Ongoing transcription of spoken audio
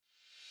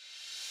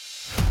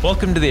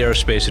Welcome to the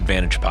Aerospace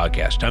Advantage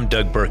podcast. I'm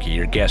Doug Berkey,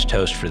 your guest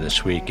host for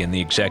this week and the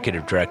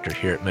executive director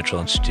here at Mitchell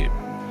Institute.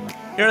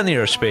 Here on the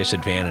Aerospace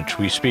Advantage,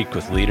 we speak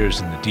with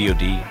leaders in the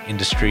DoD,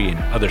 industry, and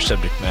other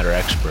subject matter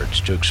experts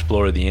to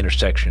explore the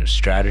intersection of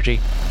strategy,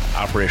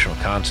 operational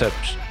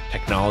concepts,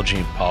 technology,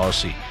 and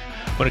policy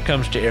when it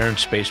comes to air and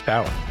space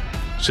power.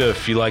 So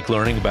if you like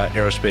learning about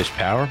aerospace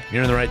power,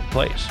 you're in the right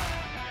place.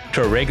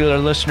 To our regular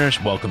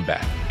listeners, welcome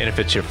back. And if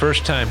it's your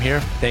first time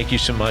here, thank you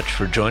so much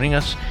for joining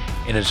us.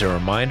 And as a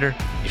reminder,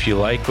 if you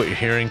like what you're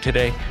hearing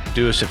today,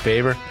 do us a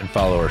favor and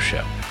follow our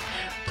show.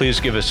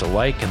 Please give us a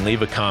like and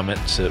leave a comment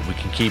so that we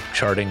can keep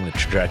charting the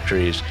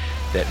trajectories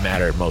that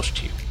matter most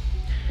to you.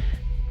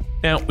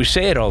 Now, we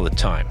say it all the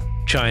time,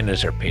 China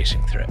is our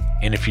pacing threat.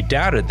 And if you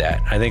doubted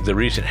that, I think the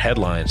recent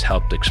headlines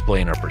helped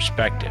explain our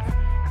perspective.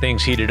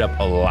 Things heated up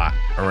a lot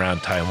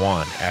around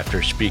Taiwan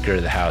after Speaker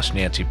of the House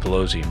Nancy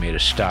Pelosi made a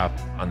stop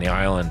on the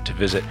island to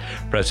visit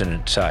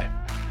President Tsai.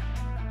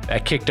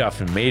 That kicked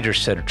off a major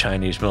set of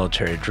Chinese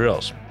military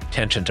drills.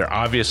 Tensions are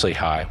obviously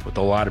high, with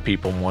a lot of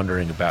people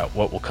wondering about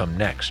what will come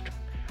next.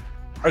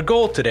 Our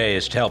goal today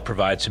is to help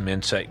provide some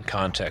insight and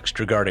context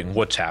regarding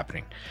what's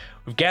happening.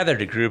 We've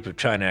gathered a group of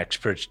China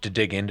experts to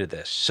dig into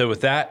this. So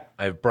with that,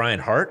 I have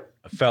Brian Hart,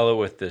 a fellow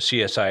with the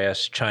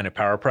CSIS China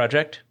Power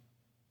Project.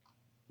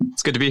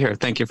 It's good to be here.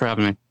 Thank you for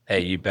having me.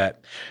 Hey, you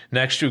bet.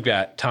 Next, we've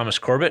got Thomas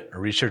Corbett, a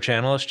research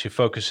analyst who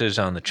focuses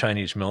on the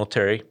Chinese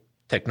military,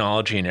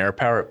 technology, and air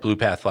power at Blue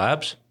Path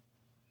Labs.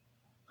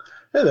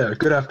 Hey there.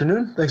 Good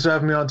afternoon. Thanks for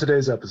having me on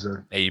today's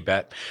episode. Hey, you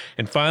bet.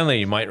 And finally,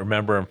 you might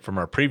remember him from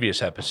our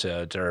previous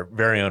episodes, our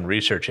very own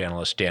research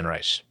analyst, Dan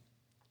Rice.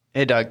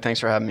 Hey, Doug. Thanks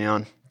for having me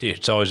on. Dude,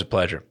 it's always a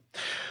pleasure.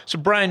 So,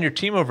 Brian, your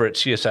team over at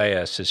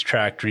CSIS has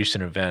tracked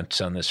recent events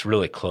on this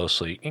really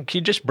closely. And can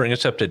you just bring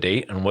us up to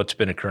date on what's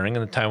been occurring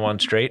in the Taiwan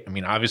Strait? I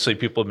mean, obviously,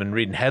 people have been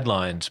reading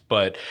headlines,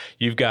 but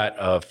you've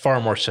got far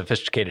more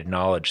sophisticated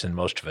knowledge than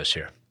most of us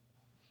here.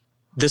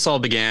 This all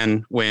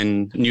began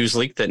when news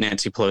leaked that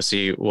Nancy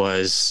Pelosi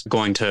was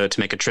going to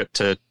make a trip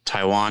to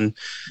Taiwan,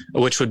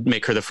 which would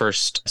make her the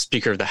first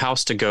Speaker of the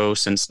House to go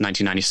since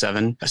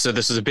 1997. So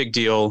this is a big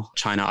deal.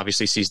 China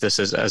obviously sees this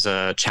as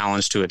a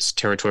challenge to its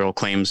territorial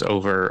claims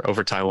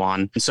over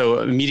Taiwan. And so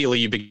immediately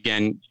you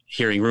began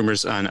hearing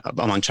rumors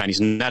among Chinese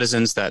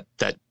netizens that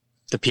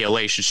the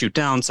PLA should shoot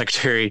down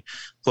Secretary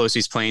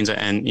Pelosi's planes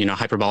and,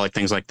 hyperbolic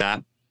things like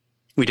that.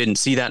 We didn't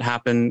see that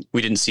happen.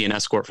 We didn't see an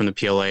escort from the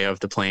PLA of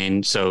the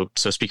plane. So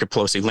Speaker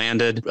Pelosi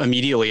landed.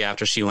 Immediately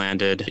after she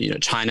landed,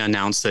 China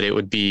announced that it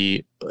would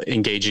be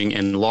engaging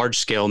in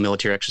large-scale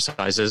military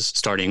exercises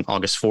starting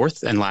August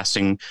 4th and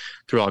lasting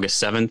through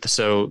August 7th.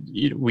 So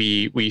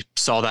we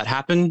saw that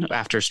happen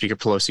after Speaker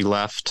Pelosi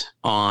left.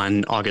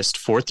 On August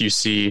 4th, you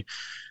see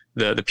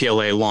the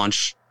PLA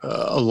launch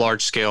a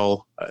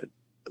large-scale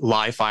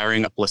live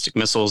firing of ballistic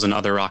missiles and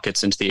other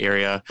rockets into the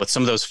area, with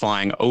some of those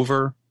flying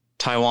over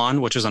Taiwan,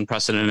 which is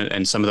unprecedented,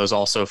 and some of those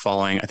also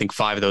falling. I think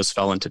 5 of those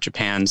fell into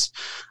Japan's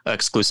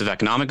exclusive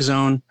economic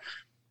zone,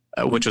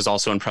 which was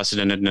also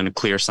unprecedented and a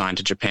clear sign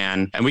to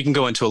Japan. And we can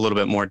go into a little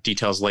bit more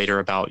details later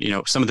about,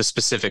 some of the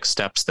specific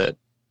steps that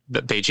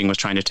Beijing was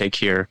trying to take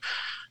here.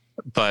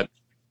 But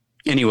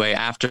anyway,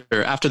 after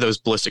those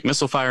ballistic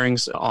missile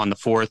firings on the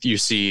 4th, you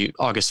see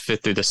August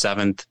 5th through the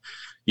 7th,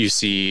 you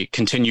see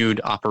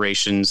continued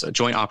operations,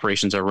 joint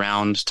operations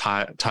around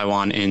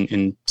Taiwan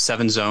in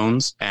 7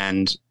 zones,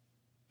 and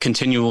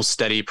continual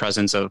steady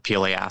presence of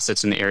PLA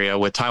assets in the area,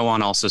 with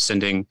Taiwan also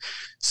sending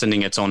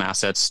its own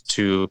assets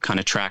to kind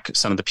of track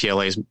some of the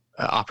PLA's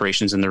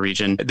operations in the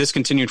region. This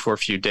continued for a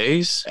few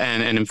days,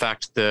 and in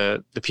fact,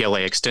 the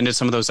PLA extended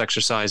some of those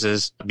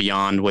exercises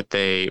beyond what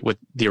the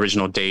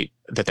original date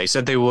that they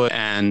said they would,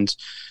 and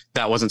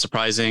that wasn't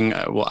surprising.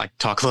 Well, I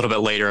talk a little bit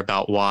later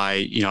about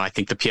why, I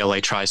think the PLA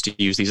tries to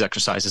use these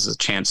exercises as a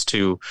chance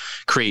to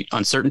create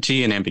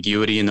uncertainty and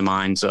ambiguity in the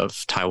minds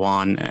of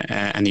Taiwan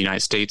and the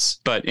United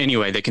States. But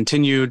anyway, they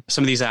continued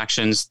some of these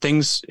actions.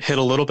 Things hit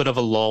a little bit of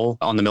a lull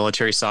on the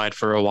military side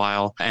for a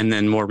while. And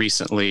then more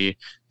recently,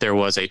 there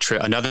was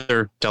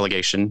another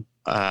delegation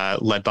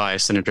led by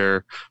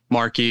Senator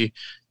Markey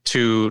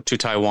to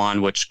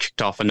Taiwan, which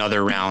kicked off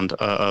another round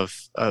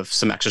of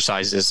some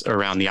exercises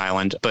around the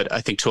island, but I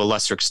think to a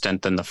lesser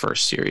extent than the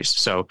first series.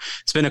 So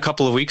it's been a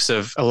couple of weeks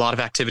of a lot of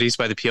activities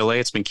by the PLA.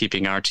 It's been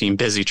keeping our team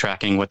busy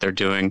tracking what they're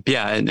doing.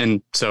 Yeah,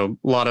 and so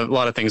a lot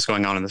of things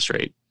going on in the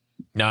Strait.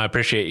 No, I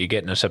appreciate you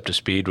getting us up to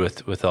speed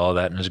with all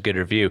that, and it was a good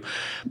review.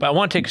 But I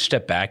want to take a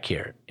step back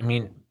here. I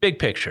mean, big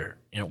picture,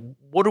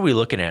 what are we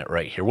looking at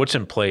right here? What's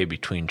in play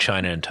between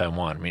China and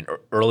Taiwan? I mean,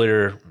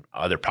 earlier,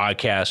 other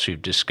podcasts,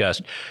 we've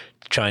discussed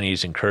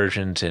Chinese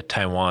incursions at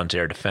Taiwan's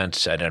air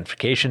defense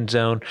identification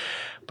zone.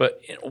 But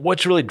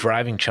what's really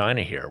driving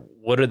China here?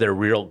 What are their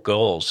real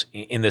goals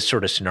in this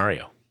sort of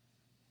scenario?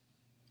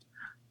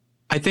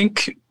 I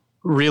think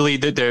really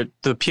the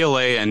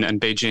PLA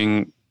and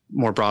Beijing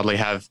more broadly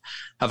have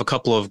a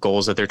couple of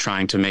goals that they're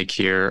trying to make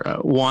here.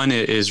 One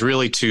is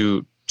really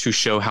to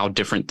show how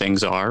different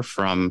things are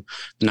from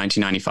the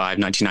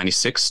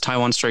 1995-1996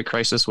 Taiwan Strait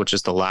crisis, which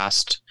is the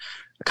last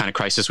kind of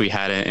crisis we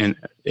had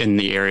in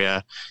the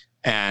area.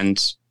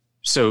 And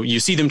So you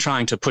see them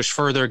trying to push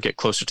further, get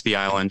closer to the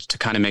island to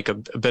kind of make a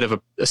bit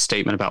of a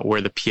statement about where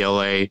the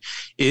PLA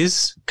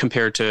is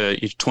compared to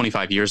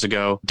 25 years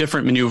ago.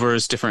 Different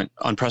maneuvers, different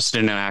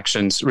unprecedented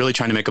actions, really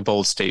trying to make a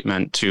bold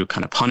statement to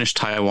kind of punish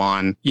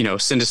Taiwan,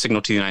 send a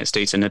signal to the United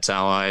States and its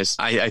allies.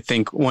 I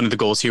think one of the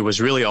goals here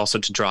was really also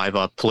to drive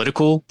up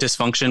political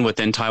dysfunction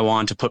within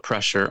Taiwan, to put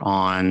pressure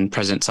on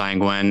President Tsai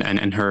Ing-wen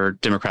and her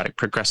Democratic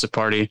Progressive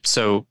Party.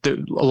 So a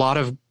lot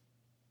of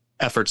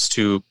efforts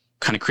to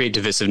kind of create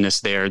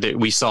divisiveness there. That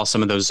we saw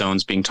some of those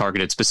zones being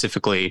targeted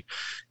specifically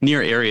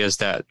near areas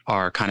that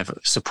are kind of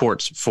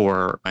supports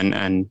for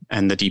and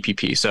the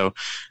DPP. So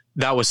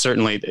that was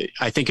certainly,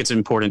 I think it's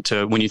important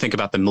to, when you think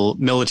about the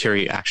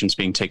military actions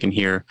being taken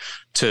here,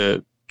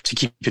 to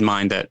keep in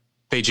mind that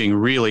Beijing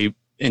really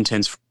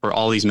intends for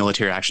all these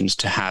military actions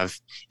to have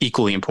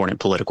equally important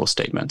political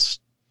statements.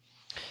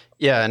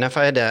 Yeah, and if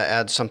I had to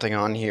add something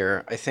on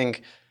here, I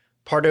think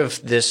part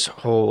of this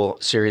whole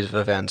series of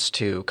events,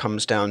 too,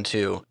 comes down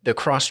to the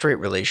cross-strait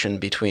relation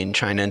between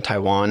China and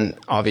Taiwan.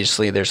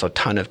 Obviously, there's a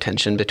ton of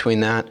tension between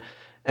that.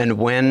 And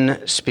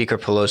when Speaker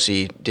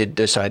Pelosi did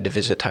decide to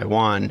visit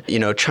Taiwan,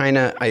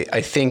 China,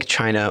 I think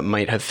China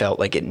might have felt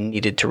like it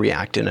needed to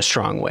react in a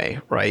strong way,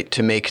 right,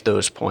 to make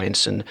those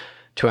points and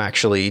to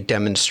actually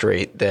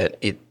demonstrate that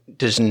it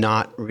does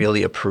not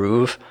really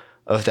approve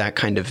of that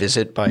kind of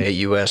visit by a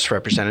U.S.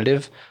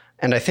 representative.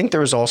 And I think there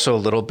was also a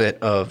little bit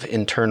of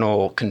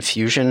internal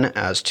confusion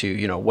as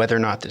to, whether or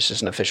not this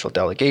is an official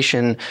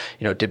delegation.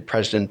 Did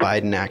President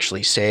Biden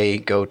actually say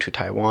go to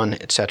Taiwan,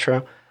 et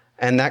cetera?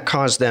 And that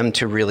caused them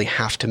to really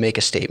have to make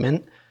a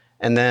statement.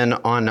 And then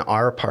on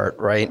our part,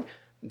 right,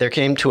 there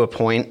came to a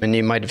point, and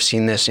you might have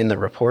seen this in the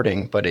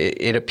reporting, but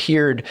it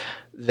appeared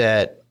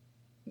that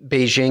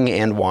Beijing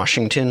and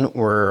Washington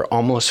were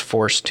almost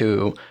forced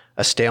to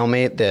a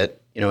stalemate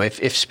that,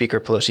 if Speaker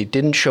Pelosi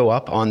didn't show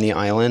up on the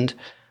island,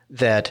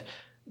 that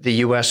the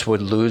U.S.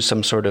 would lose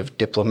some sort of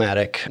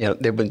diplomatic,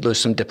 they would lose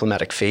some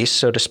diplomatic face,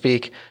 so to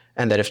speak,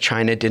 and that if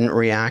China didn't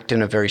react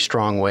in a very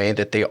strong way,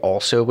 that they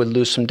also would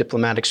lose some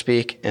diplomatic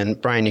speak.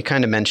 And Brian, you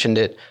kind of mentioned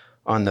it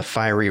on the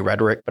fiery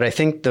rhetoric, but I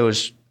think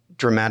those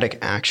dramatic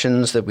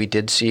actions that we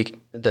did see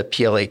the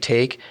PLA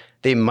take,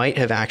 they might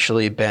have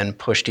actually been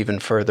pushed even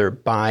further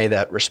by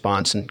that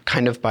response and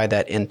kind of by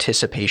that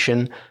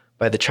anticipation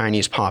by the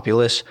Chinese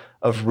populace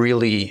of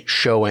really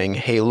showing,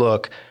 hey,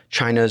 look,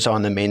 China's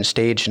on the main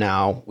stage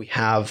now. We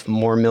have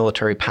more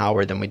military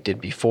power than we did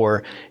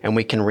before, and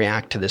we can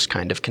react to this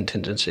kind of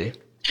contingency.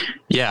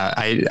 Yeah,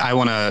 I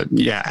want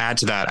to add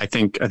to that. I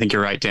think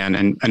you're right, Dan.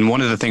 And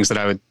one of the things that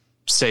I would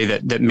say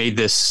that made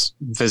this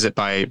visit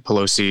by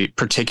Pelosi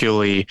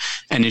particularly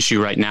an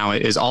issue right now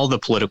is all the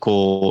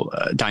political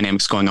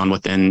dynamics going on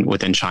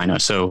within China.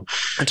 So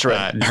that's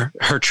right.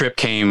 Her trip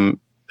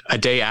came a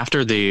day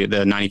after the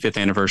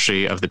 95th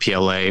anniversary of the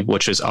PLA,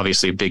 which is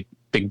obviously a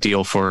big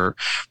deal for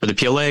the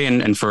PLA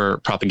and for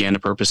propaganda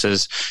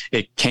purposes.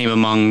 It came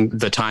among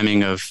the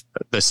timing of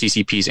the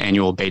CCP's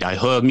annual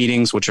Beidaihe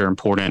meetings, which are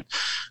important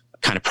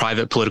kind of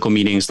private political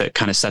meetings that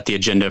kind of set the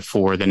agenda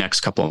for the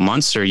next couple of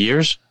months or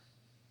years.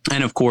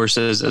 And of course,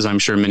 as I'm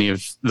sure many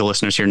of the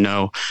listeners here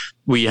know,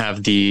 we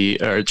have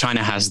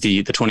China has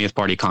the 20th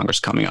Party Congress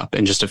coming up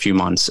in just a few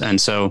months. And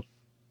so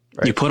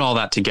right. You put all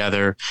that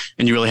together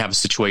and you really have a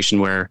situation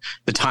where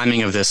the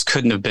timing of this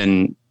couldn't have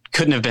been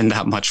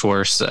that much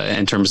worse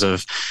in terms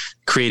of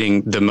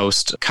creating the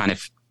most kind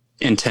of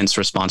intense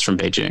response from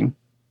Beijing.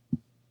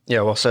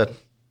 Yeah, well said.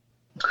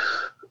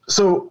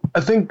 So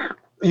I think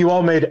you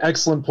all made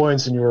excellent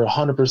points and you were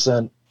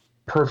 100%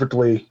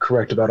 perfectly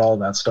correct about all of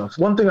that stuff.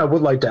 One thing I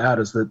would like to add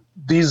is that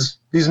these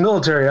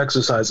military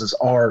exercises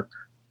are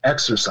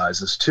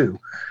exercises too.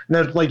 And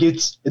that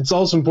it's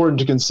also important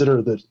to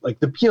consider that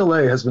the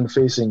PLA has been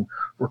facing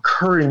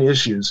recurring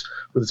issues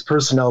with its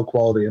personnel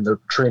quality and their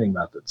training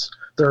methods.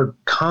 There are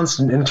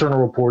constant internal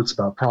reports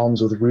about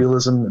problems with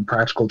realism and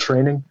practical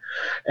training,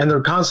 and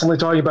they're constantly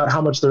talking about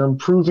how much they're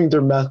improving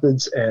their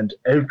methods, and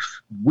every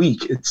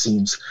week, it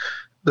seems,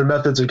 their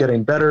methods are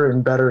getting better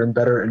and better and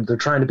better, and they're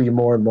trying to be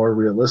more and more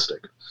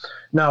realistic.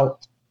 Now,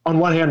 on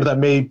one hand, that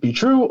may be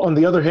true. On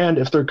the other hand,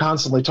 if they're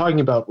constantly talking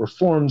about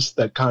reforms,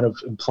 that kind of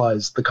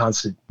implies the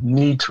constant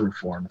need to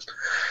reform.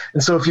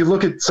 And so if you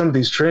look at some of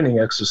these training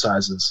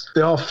exercises,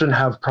 they often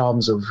have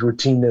problems of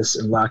routineness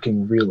and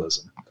lacking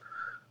realism.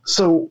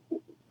 So,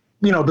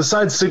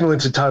 besides signaling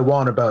to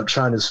Taiwan about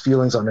China's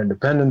feelings on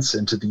independence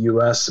and to the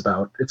U.S.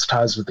 about its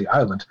ties with the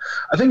island,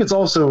 I think it's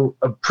also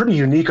a pretty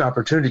unique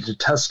opportunity to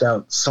test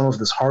out some of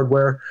this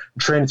hardware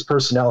and train its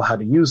personnel how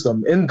to use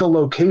them in the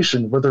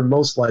location where they're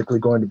most likely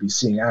going to be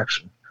seeing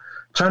action.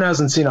 China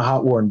hasn't seen a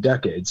hot war in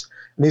decades,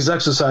 and these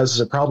exercises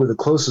are probably the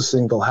closest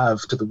thing they'll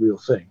have to the real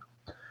thing.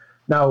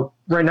 Now,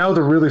 right now,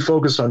 they're really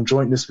focused on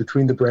jointness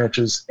between the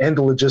branches and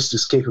the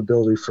logistics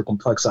capability for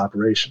complex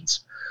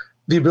operations.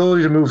 The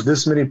ability to move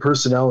this many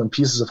personnel and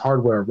pieces of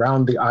hardware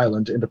around the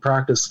island and to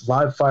practice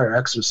live fire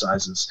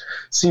exercises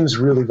seems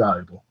really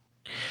valuable.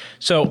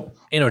 So,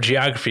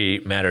 geography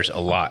matters a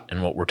lot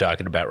in what we're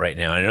talking about right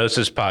now. I know this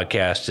is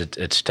podcast.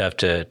 It's tough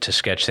to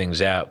sketch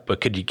things out,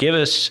 but could you give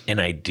us an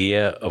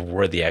idea of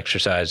where the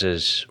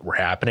exercises were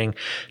happening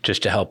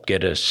just to help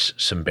get us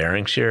some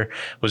bearings here?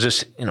 Was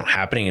this,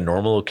 happening in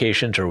normal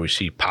locations, or we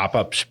see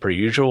pop-ups per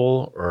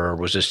usual, or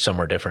was this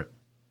somewhere different?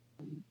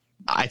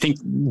 I think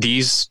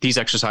these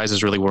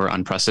exercises really were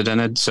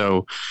unprecedented.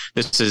 So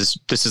this is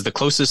the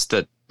closest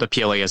that the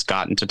PLA has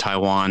gotten to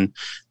Taiwan.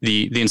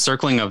 The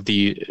encircling of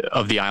the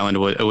island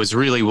was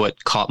really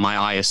what caught my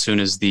eye as soon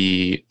as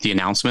the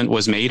announcement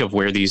was made of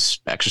where these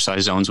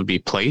exercise zones would be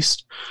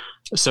placed.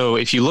 So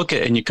if you look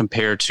at and you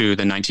compare to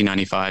the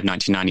 1995,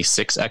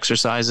 1996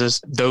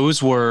 exercises,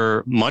 those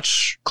were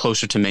much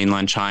closer to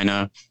mainland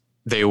China.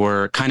 They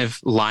were kind of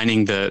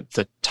lining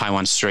the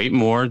Taiwan Strait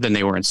more than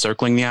they were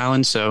encircling the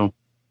island. So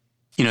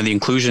the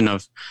inclusion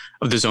of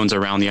the zones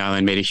around the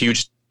island made a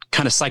huge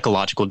kind of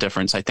psychological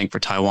difference, I think, for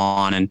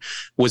Taiwan, and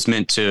was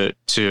meant to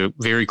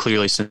very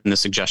clearly send the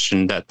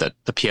suggestion that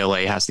the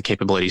PLA has the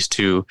capabilities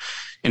to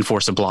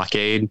enforce a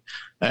blockade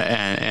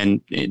and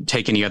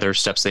take any other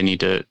steps they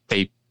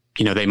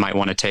might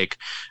want to take.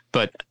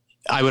 But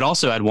I would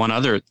also add one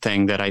other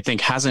thing that I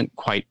think hasn't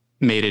quite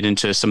made it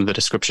into some of the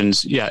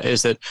descriptions yet,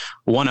 is that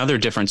one other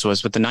difference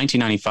was with the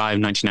 1995,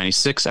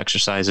 1996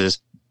 exercises,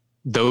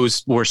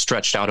 those were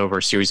stretched out over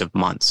a series of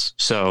months.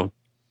 So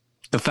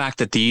the fact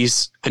that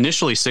these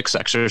initially 6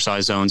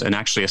 exercise zones and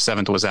actually a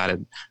 7th was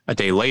added a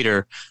day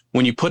later,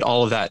 when you put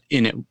all of that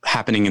in it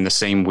happening in the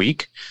same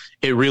week,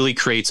 it really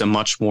creates a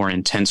much more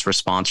intense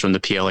response from the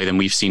PLA than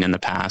we've seen in the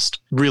past.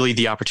 Really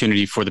the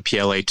opportunity for the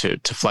PLA to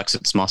flex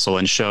its muscle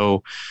and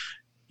show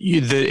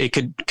that it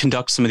could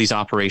conduct some of these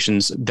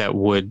operations that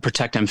would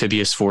protect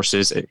amphibious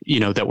forces,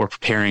 that were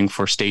preparing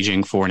for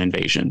staging for an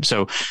invasion.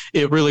 So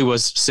it really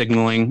was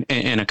signaling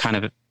in a kind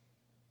of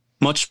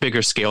much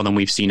bigger scale than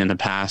we've seen in the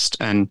past.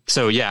 And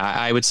so, yeah,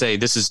 I would say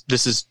this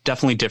is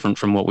definitely different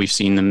from what we've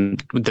seen them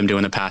do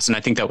in the past. And I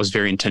think that was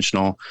very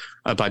intentional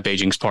by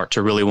Beijing's part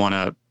to really want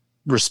to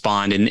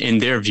respond in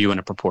their view in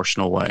a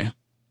proportional way.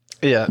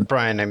 Yeah,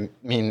 Brian,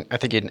 I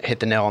think you hit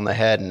the nail on the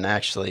head. And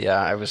actually,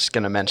 I was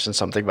going to mention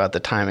something about the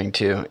timing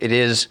too. It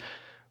is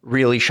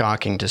really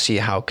shocking to see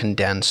how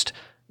condensed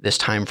this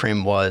time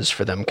frame was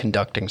for them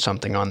conducting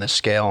something on this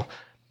scale.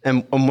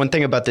 And one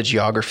thing about the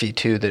geography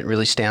too that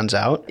really stands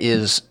out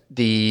is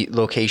the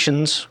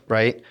locations,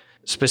 right?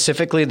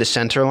 Specifically the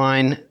center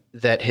line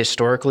that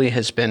historically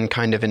has been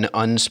kind of an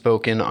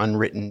unspoken,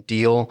 unwritten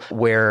deal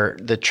where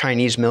the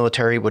Chinese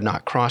military would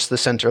not cross the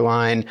center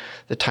line,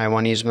 the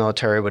Taiwanese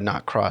military would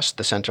not cross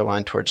the center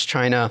line towards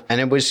China.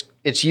 And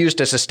it's used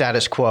as a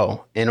status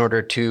quo in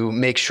order to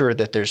make sure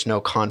that there's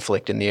no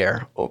conflict in the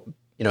air,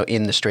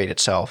 in the strait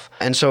itself.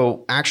 And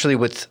so actually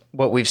with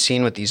what we've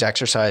seen with these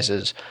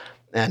exercises,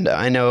 and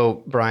I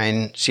know,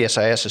 Brian,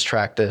 CSIS has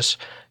tracked this,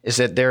 is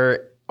that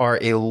there are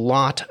a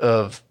lot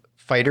of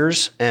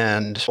fighters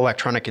and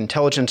electronic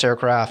intelligence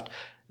aircraft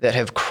that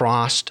have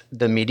crossed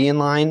the median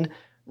line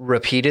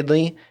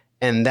repeatedly.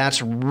 And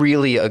that's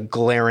really a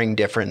glaring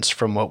difference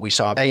from what we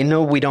saw. I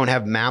know we don't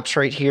have maps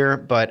right here,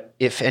 but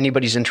if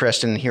anybody's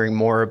interested in hearing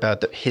more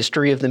about the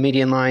history of the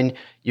median line,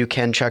 you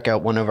can check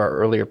out one of our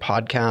earlier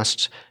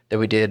podcasts that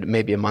we did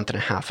maybe a month and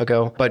a half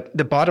ago. But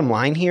the bottom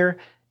line here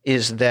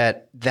is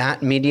that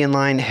median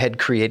line had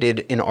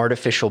created an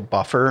artificial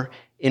buffer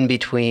in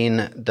between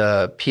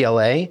the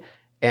PLA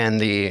and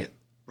the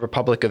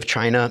Republic of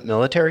China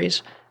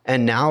militaries.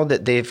 And now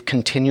that they've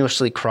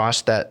continuously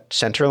crossed that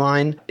center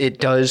line, it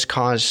does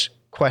cause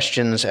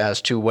questions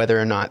as to whether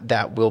or not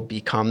that will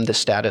become the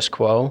status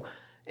quo.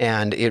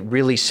 And it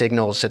really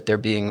signals that they're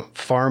being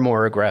far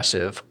more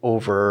aggressive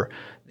over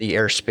the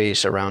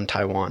airspace around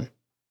Taiwan.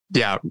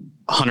 Yeah,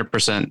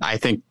 100%. I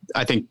think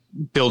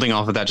building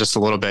off of that just a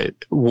little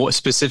bit, what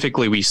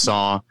specifically we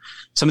saw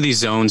some of these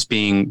zones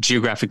being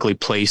geographically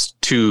placed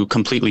to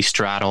completely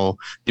straddle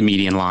the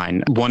median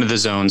line. One of the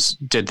zones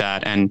did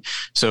that. And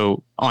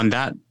so on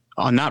that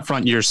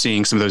front, you're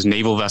seeing some of those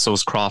naval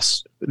vessels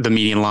cross the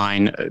median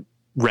line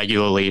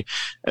regularly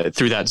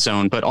through that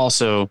zone, but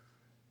also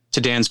to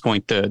Dan's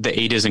point, the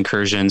ADIS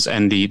incursions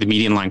and the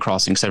median line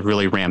crossings have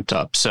really ramped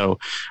up. So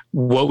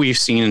what we've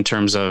seen in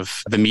terms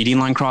of the median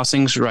line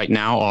crossings right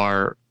now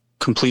are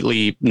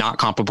completely not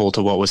comparable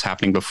to what was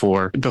happening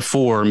before.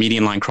 Before,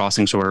 median line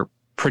crossings were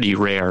pretty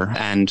rare.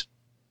 And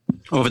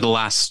over the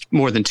last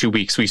more than 2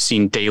 weeks, we've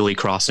seen daily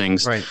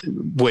crossings, right,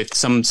 with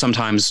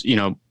sometimes,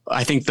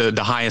 I think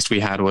the highest we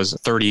had was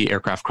 30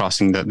 aircraft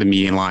crossing the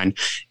median line.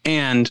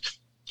 And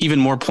even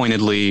more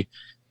pointedly,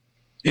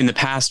 in the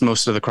past,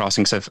 most of the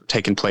crossings have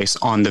taken place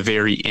on the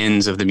very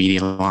ends of the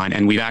median line.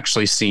 And we've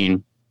actually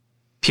seen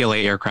PLA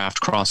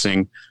aircraft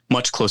crossing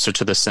much closer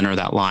to the center of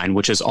that line,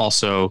 which is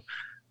also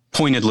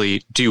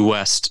pointedly due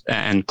west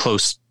and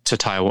close to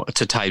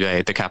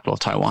Taipei, the capital of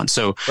Taiwan.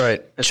 So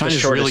right.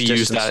 China's really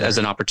used that as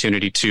an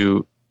opportunity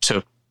to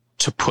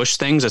push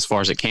things as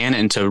far as it can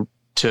and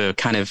to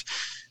kind of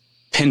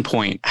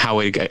pinpoint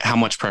how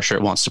much pressure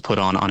it wants to put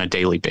on a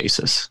daily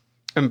basis.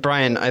 And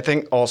Brian, I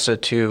think also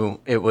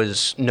too, it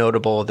was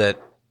notable that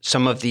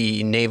some of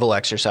the naval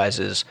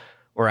exercises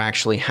were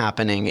actually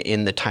happening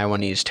in the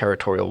Taiwanese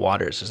territorial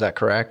waters. Is that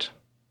correct?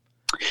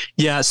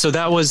 Yeah, so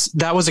that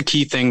was a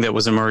key thing that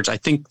was emerged. I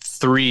think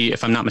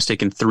if I'm not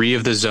mistaken, three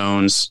of the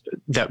zones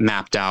that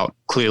mapped out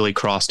clearly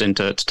crossed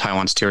into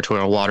Taiwan's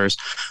territorial waters.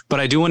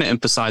 But I do want to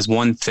emphasize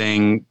one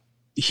thing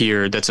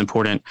here that's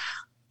important.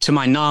 To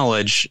my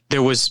knowledge,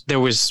 there was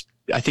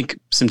I think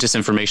some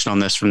disinformation on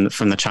this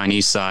from the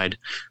Chinese side,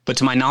 but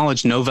to my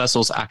knowledge, no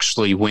vessels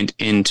actually went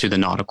into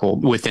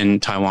within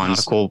Taiwan's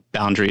nautical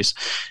boundaries.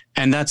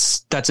 And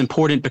that's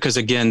important because,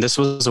 again, this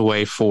was a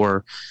way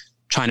for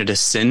China to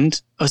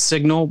send a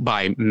signal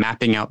by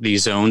mapping out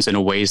these zones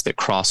in ways that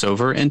cross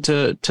over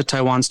into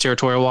Taiwan's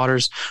territorial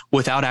waters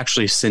without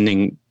actually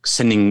sending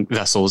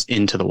vessels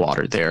into the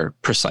water there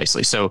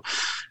precisely. So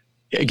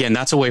again,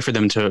 that's a way for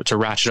them to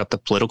ratchet up the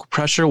political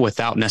pressure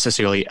without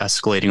necessarily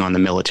escalating on the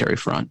military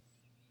front.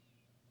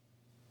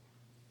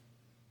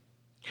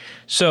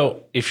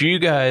 So if you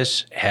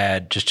guys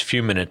had just a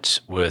few minutes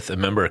with a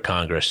member of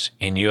Congress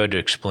and you had to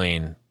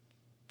explain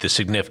the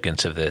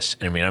significance of this,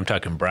 and I mean, I'm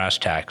talking brass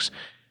tacks,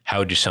 how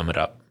would you sum it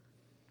up?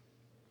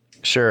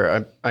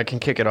 Sure. I can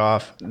kick it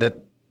off. That,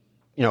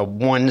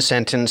 one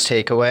sentence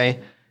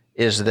takeaway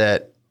is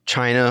that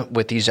China,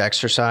 with these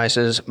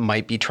exercises,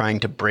 might be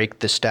trying to break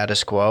the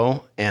status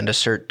quo and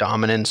assert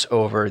dominance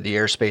over the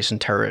airspace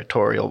and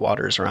territorial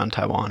waters around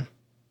Taiwan.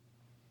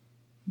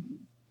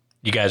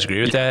 You guys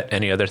agree with that?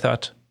 Any other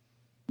thoughts?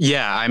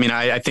 Yeah, I mean,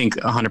 I think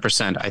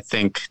 100%. I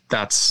think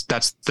that's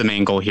the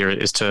main goal here,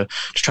 is to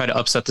try to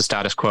upset the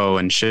status quo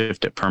and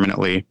shift it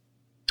permanently.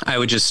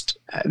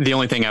 The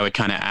only thing I would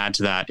kind of add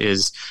to that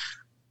is,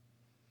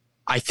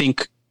 I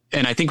think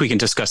we can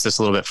discuss this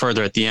a little bit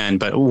further at the end,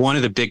 but one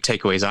of the big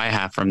takeaways I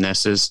have from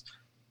this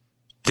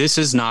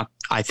is not,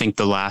 I think,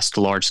 the last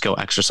large scale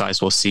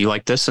exercise we'll see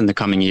like this in the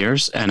coming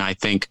years. And I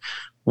think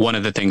one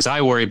of the things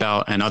I worry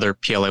about, and other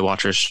PLA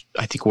watchers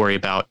I think worry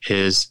about,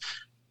 is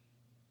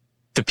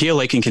the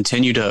PLA can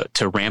continue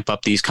to ramp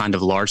up these kind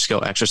of large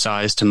scale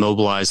exercise to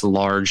mobilize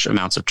large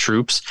amounts of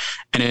troops.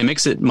 And it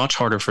makes it much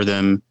harder for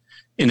them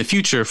in the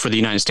future, for the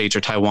United States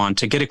or Taiwan,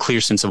 to get a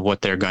clear sense of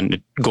what they're going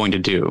to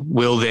do.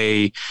 Will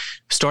they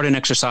start an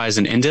exercise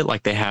and end it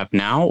like they have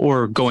now?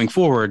 Or going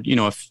forward,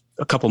 if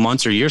a couple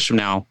months or years from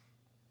now,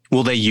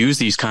 will they use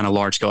these kind of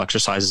large scale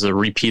exercises, a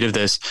repeat of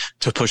this,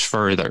 to push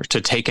further, to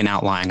take an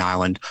outlying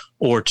island,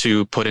 or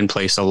to put in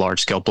place a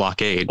large scale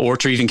blockade, or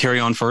to even carry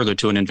on further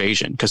to an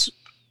invasion?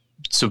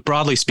 So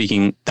broadly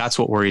speaking, that's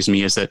what worries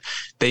me, is that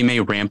they may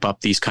ramp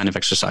up these kind of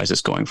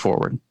exercises going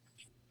forward.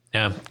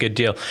 Yeah, good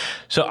deal.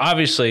 So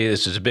obviously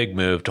this is a big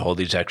move to hold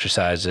these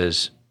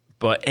exercises,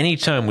 but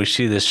anytime we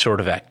see this sort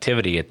of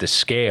activity at this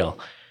scale,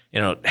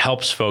 it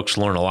helps folks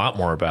learn a lot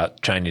more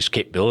about Chinese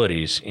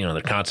capabilities,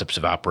 the concepts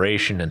of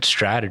operation and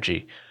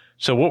strategy.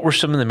 So what were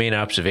some of the main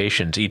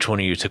observations each one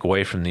of you took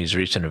away from these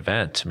recent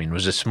events? I mean,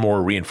 was this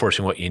more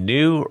reinforcing what you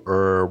knew,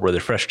 or were there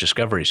fresh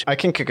discoveries? I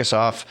can kick us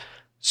off.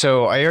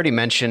 So I already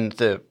mentioned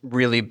the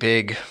really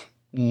big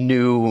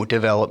new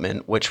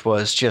development, which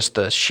was just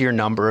the sheer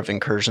number of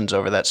incursions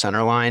over that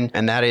center line.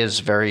 And that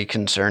is very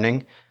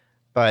concerning.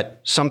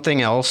 But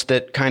something else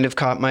that kind of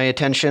caught my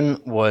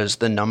attention was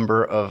the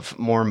number of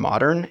more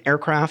modern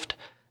aircraft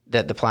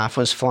that the PLAF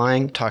was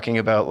flying, talking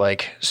about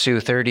like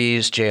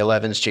Su-30s,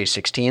 J-11s,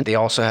 J-16. They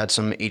also had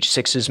some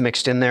H-6s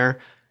mixed in there.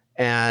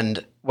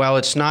 And while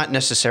it's not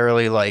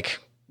necessarily like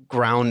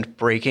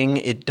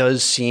groundbreaking, it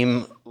does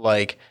seem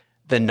like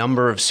the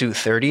number of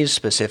Su-30s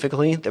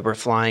specifically that were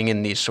flying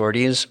in these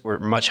sorties were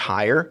much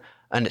higher,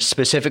 and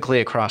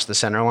specifically across the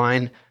center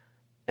line.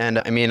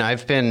 And I mean,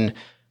 I've been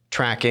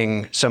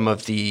tracking some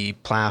of the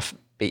PLAF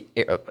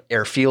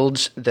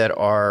airfields that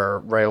are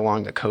right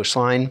along the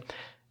coastline.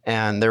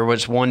 And there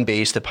was one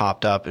base that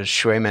popped up, is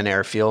Shuimen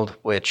Airfield,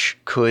 which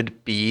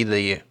could be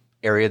the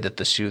area that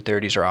the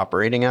Su-30s are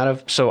operating out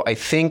of. So I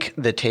think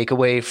the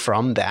takeaway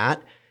from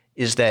that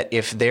is that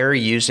if they're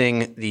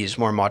using these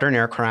more modern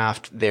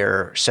aircraft,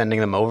 they're sending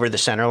them over the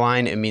center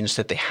line, it means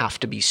that they have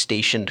to be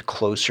stationed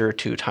closer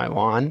to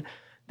Taiwan.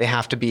 They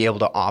have to be able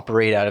to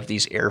operate out of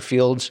these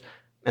airfields.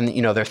 And,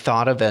 they're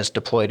thought of as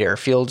deployed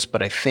airfields,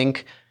 but I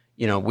think,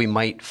 we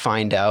might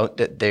find out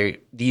that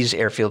these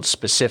airfields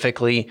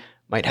specifically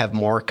might have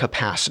more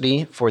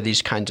capacity for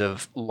these kinds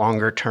of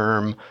longer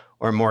term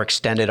or more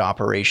extended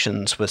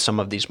operations with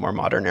some of these more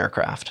modern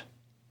aircraft.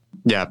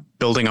 Yeah,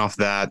 building off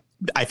that,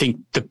 I think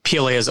the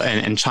PLA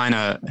and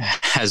China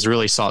has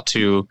really sought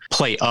to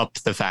play up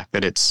the fact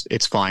that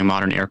it's flying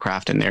modern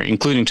aircraft in there,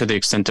 including to the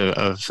extent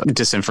of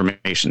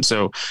disinformation.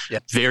 So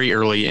very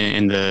early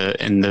in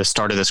the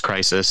start of this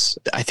crisis,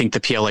 I think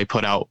the PLA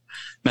put out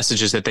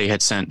messages that they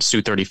had sent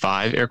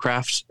Su-35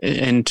 aircraft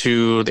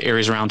into the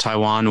areas around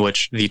Taiwan,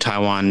 which the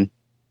Taiwan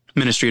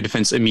Ministry of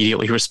Defense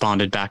immediately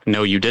responded back,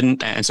 no, you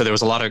didn't. And so there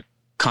was a lot of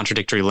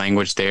contradictory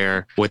language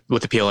there with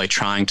the PLA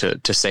trying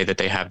to say that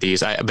they have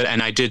these.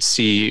 I did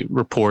see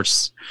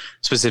reports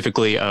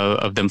specifically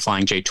of them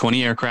flying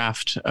J-20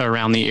 aircraft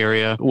around the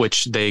area,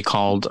 which they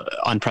called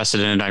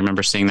unprecedented. I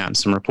remember seeing that in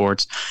some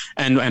reports.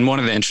 And one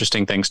of the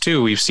interesting things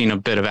too, we've seen a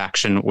bit of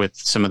action with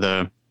some of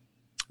the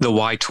the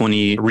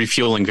Y-20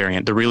 refueling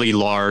variant, the really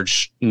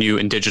large, new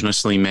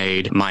indigenously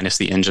made, minus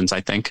the engines,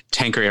 I think,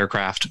 tanker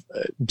aircraft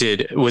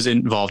was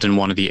involved in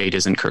one of the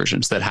ADIS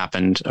incursions that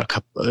happened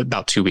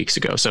about 2 weeks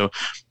ago. So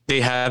they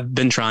have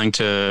been trying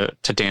to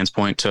Dan's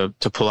point, to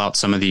pull out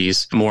some of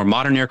these more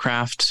modern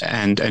aircraft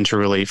and to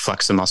really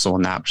flex the muscle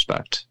in that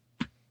respect.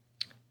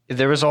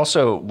 There was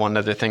also one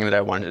other thing that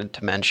I wanted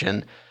to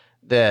mention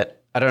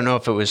that I don't know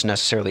if it was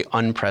necessarily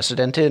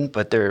unprecedented,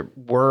 but there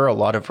were a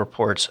lot of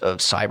reports of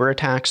cyber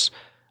attacks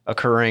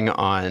occurring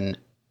on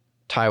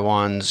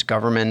Taiwan's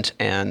government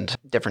and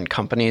different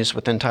companies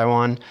within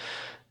Taiwan.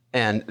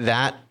 And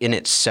that in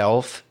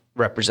itself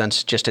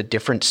represents just a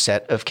different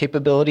set of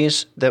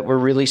capabilities that we're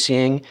really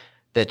seeing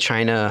that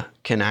China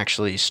can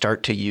actually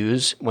start to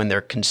use when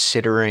they're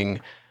considering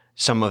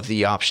some of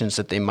the options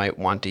that they might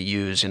want to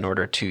use in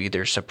order to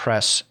either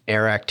suppress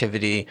air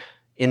activity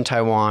in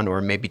Taiwan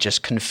or maybe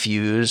just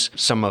confuse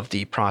some of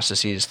the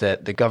processes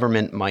that the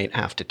government might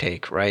have to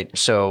take, right?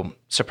 So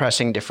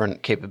suppressing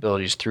different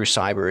capabilities through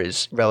cyber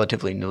is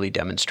relatively newly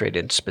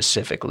demonstrated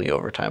specifically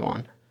over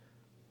Taiwan.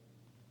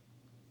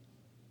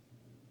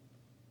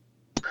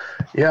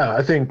 Yeah,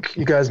 I think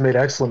you guys made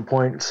excellent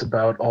points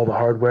about all the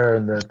hardware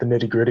and the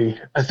nitty gritty.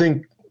 I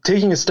think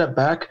taking a step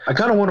back, I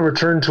kind of want to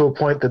return to a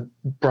point that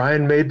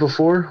Brian made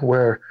before,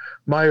 where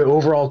my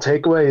overall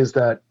takeaway is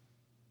that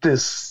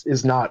this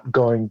is not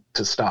going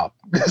to stop.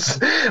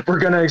 We're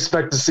going to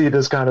expect to see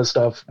this kind of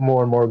stuff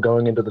more and more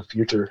going into the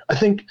future. I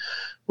think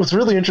what's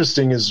really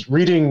interesting is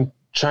reading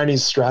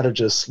Chinese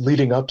strategists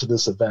leading up to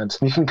this event.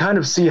 You can kind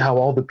of see how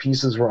all the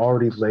pieces were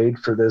already laid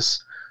for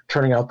this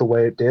turning out the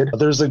way it did.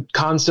 There's a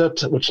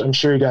concept, which I'm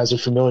sure you guys are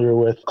familiar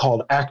with,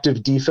 called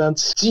active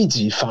defense, 积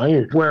极防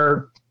御,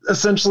 where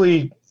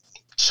essentially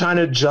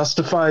China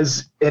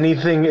justifies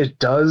anything it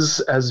does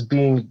as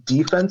being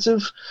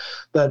defensive,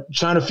 that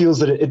China feels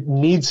that it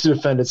needs to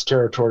defend its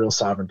territorial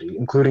sovereignty,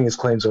 including its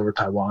claims over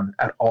Taiwan,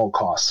 at all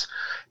costs.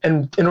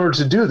 And in order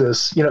to do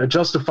this, it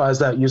justifies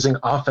that using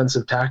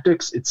offensive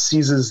tactics. It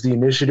seizes the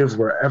initiative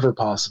wherever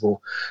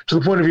possible, to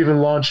the point of even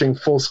launching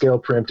full-scale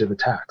preemptive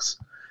attacks.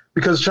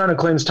 Because China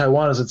claims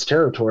Taiwan as its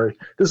territory,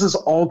 this is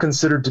all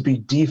considered to be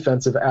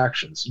defensive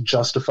actions,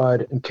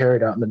 justified and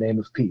carried out in the name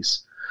of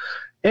peace.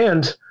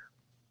 And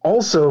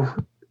also,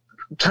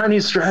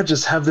 Chinese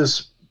strategists have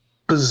this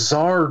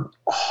bizarre,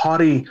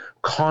 haughty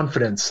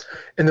confidence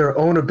in their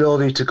own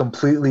ability to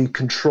completely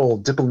control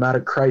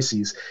diplomatic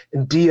crises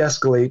and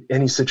de-escalate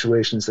any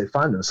situations they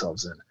find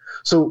themselves in.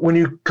 So when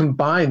you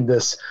combine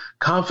this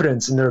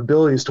confidence in their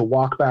abilities to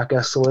walk back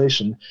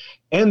escalation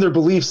and their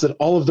beliefs that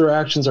all of their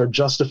actions are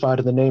justified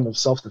in the name of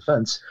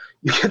self-defense,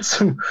 you get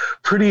some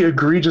pretty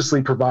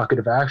egregiously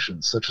provocative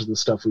actions, such as the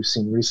stuff we've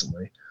seen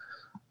recently.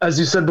 As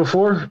you said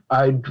before,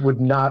 I would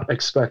not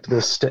expect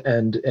this to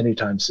end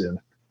anytime soon.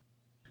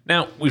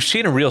 Now, we've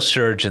seen a real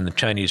surge in the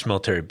Chinese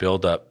military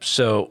buildup.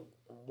 So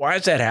why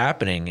is that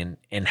happening,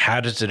 and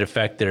how does it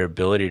affect their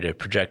ability to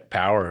project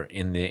power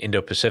in the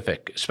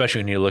Indo-Pacific, especially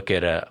when you look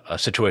at a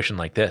situation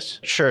like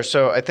this? Sure.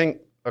 So I think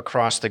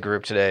across the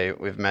group today,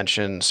 we've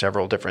mentioned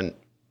several different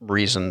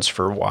reasons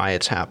for why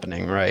it's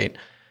happening, right?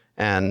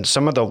 And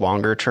some of the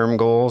longer term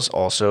goals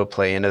also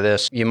play into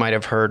this. You might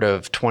have heard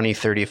of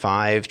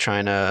 2035,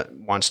 China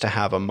wants to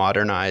have a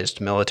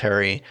modernized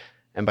military.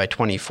 And by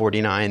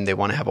 2049, they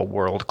want to have a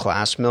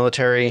world-class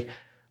military.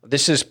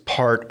 This is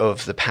part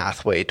of the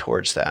pathway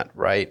towards that,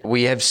 right?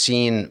 We have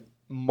seen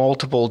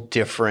multiple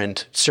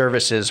different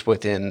services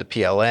within the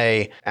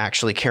PLA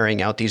actually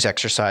carrying out these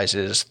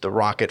exercises. The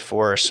Rocket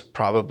Force,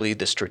 probably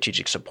the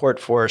Strategic Support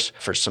Force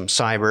for some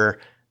cyber.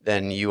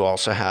 Then you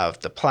also have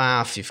the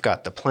PLAF, you've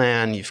got the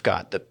Plan, you've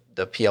got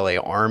the PLA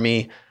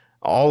Army.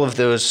 All of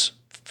those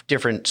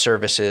different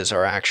services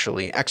are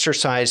actually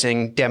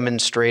exercising,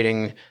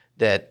 demonstrating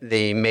that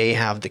they may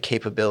have the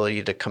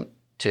capability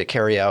to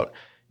carry out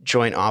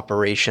joint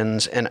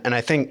operations. And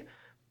I think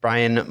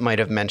Brian might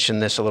have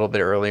mentioned this a little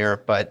bit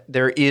earlier, but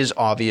there is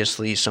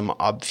obviously some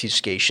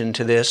obfuscation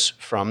to this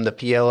from the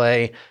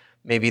PLA.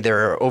 Maybe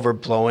they're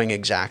overblowing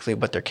exactly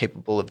what they're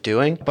capable of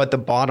doing. But the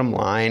bottom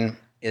line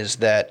is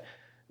that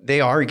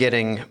they are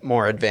getting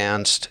more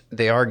advanced.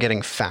 They are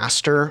getting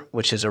faster,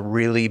 which is a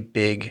really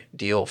big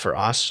deal for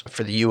us,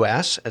 for the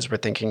US, as we're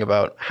thinking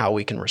about how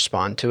we can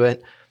respond to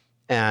it.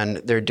 And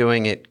they're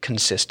doing it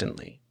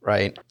consistently,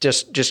 right?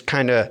 Just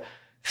kind of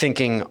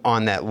thinking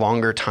on that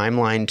longer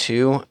timeline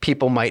too,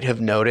 people might have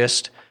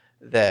noticed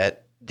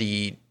that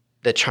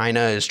that China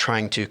is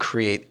trying to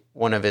create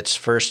one of its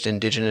first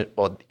indigenous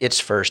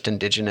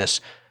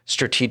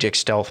strategic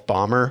stealth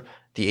bomber,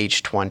 the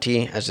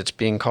H-20, as it's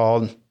being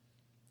called.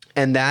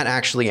 And that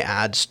actually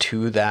adds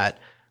to that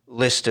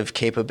list of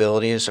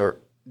capabilities or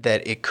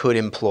that it could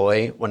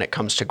employ when it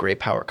comes to great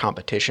power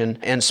competition,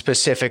 and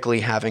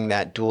specifically having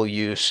that dual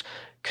use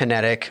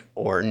kinetic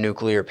or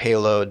nuclear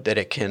payload that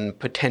it can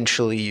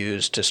potentially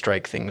use to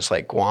strike things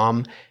like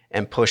Guam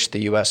and push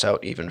the US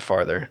out even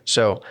farther.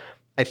 So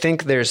I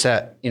think there's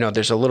that,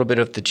 there's a little bit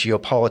of the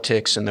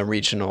geopolitics and the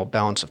regional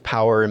balance of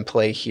power in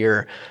play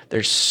here.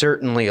 There's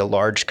certainly a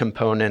large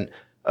component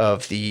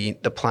of the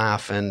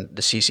PLAF and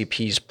the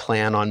CCP's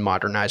plan on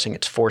modernizing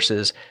its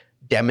forces,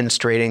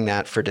 demonstrating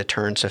that for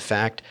deterrence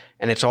effect.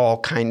 And it's all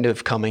kind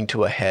of coming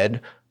to a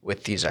head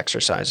with these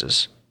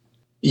exercises.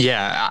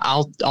 Yeah,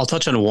 I'll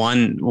touch on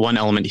one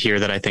element here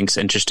that I think is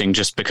interesting,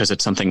 just because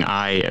it's something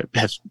I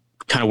have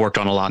kind of worked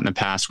on a lot in the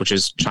past, which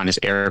is China's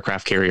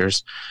aircraft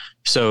carriers.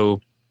 So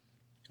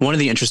one of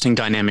the interesting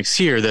dynamics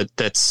here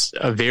that's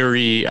a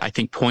very, I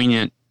think,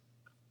 poignant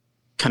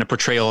kind of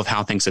portrayal of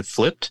how things have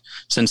flipped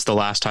since the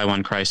last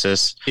Taiwan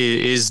crisis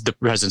is the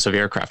presence of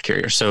aircraft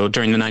carriers. So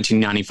during the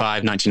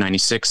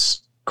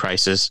 1995-1996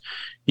 crisis,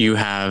 you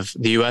have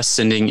the U.S.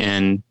 sending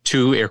in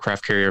 2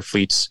 aircraft carrier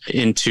fleets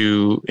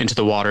into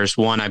the waters.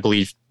 One, I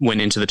believe, went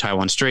into the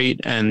Taiwan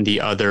Strait, and the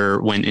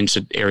other went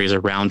into areas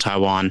around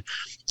Taiwan.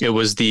 It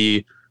was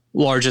the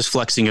largest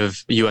flexing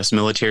of U.S.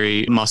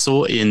 military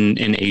muscle in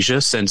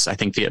Asia since, I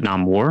think,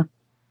 Vietnam War.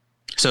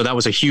 So that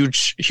was a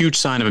huge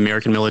sign of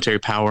American military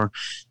power,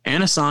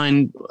 and a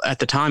sign at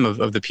the time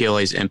of the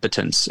PLA's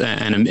impotence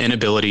and an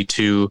inability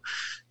to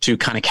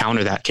kind of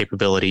counter that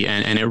capability.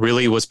 And it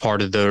really was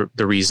part of the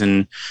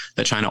reason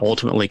that China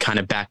ultimately kind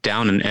of backed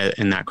down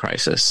in that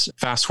crisis.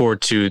 Fast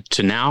forward to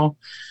now,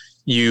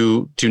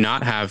 you do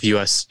not have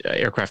U.S.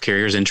 aircraft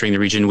carriers entering the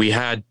region. We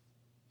had,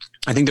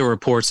 I think there were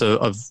reports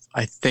of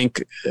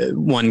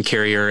one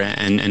carrier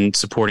and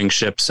supporting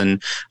ships,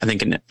 and I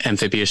think an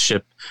amphibious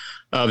ship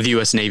of the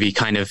U.S. Navy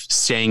kind of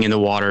staying in the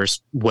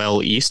waters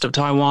well east of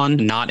Taiwan,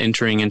 not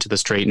entering into the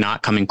strait,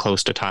 not coming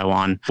close to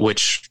Taiwan,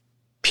 which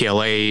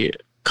PLA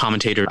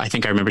commentator, I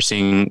think I remember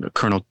seeing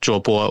Colonel Joel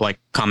Bullitt like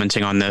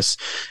commenting on this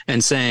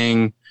and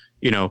saying,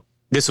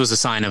 this was a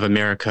sign of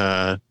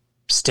America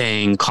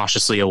staying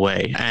cautiously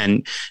away.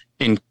 And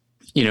in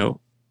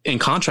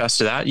contrast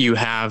to that, you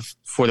have,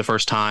 for the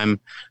first time,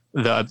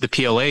 the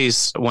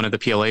PLA's, one of the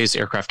PLA's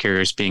aircraft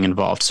carriers being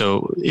involved.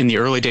 So in the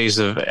early days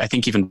of, I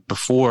think even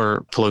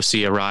before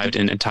Pelosi arrived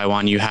in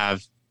Taiwan, you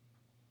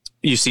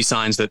see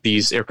signs that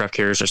these aircraft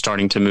carriers are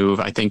starting to move.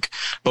 I think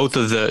both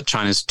of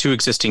China's 2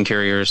 existing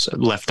carriers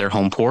left their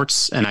home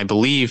ports. And I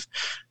believe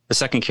the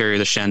second carrier,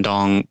 the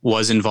Shandong,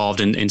 was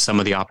involved in some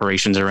of the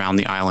operations around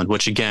the island,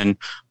 which again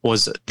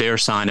was their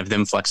sign of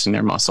them flexing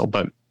their muscle.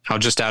 But I'll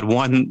just add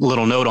one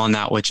little note on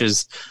that, which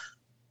is,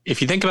 if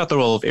you think about the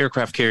role of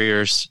aircraft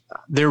carriers,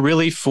 they're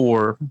really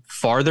for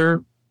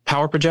farther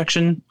power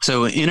projection.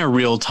 So in a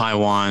real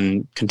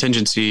Taiwan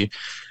contingency,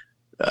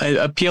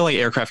 a PLA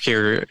aircraft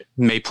carrier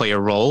may play a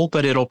role,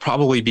 but it'll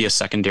probably be a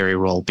secondary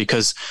role,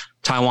 because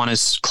Taiwan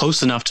is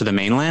close enough to the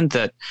mainland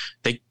that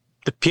the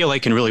PLA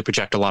can really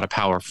project a lot of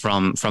power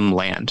from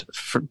land,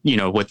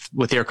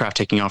 with aircraft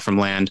taking off from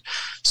land.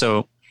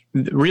 So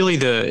really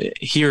the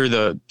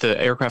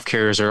aircraft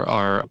carriers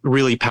are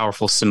really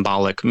powerful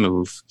symbolic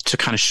move to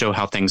kind of show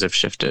how things have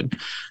shifted.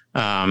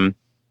 And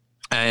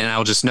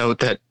I'll just note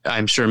that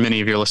I'm sure many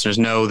of your listeners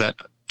know that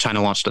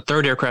China launched a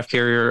 3rd aircraft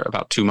carrier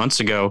about 2 months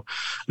ago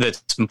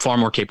that's far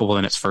more capable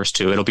than its first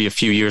 2. It'll be a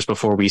few years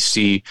before we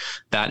see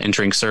that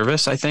entering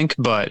service, I think,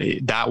 but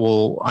that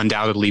will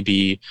undoubtedly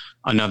be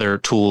another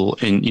tool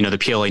in, the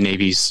PLA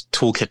Navy's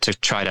toolkit to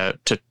try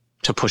to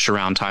push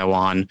around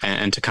Taiwan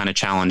and to kind of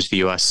challenge the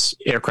U.S.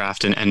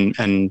 aircraft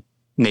and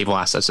naval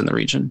assets in the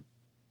region.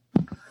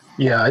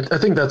 Yeah, I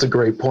think that's a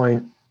great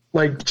point.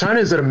 Like, China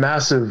is at a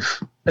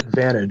massive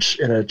advantage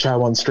in a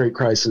Taiwan Strait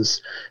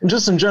crisis, and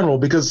just in general,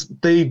 because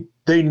they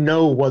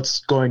know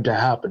what's going to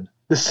happen.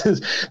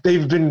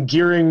 They've been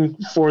gearing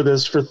for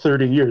this for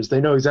 30 years.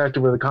 They know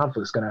exactly where the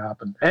conflict's going to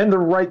happen, and they're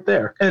right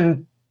there.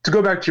 And to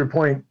go back to your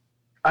point,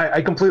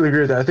 I completely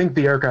agree with that. I think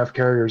the aircraft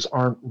carriers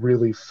aren't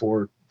really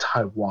for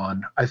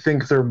Taiwan. I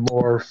think they're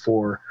more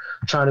for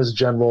China's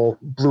general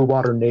blue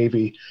water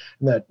navy,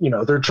 and that,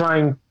 they're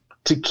trying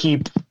to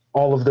keep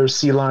all of their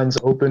sea lines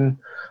open,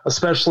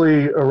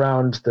 especially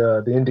around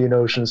the Indian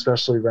Ocean,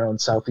 especially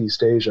around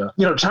Southeast Asia.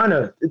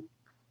 China,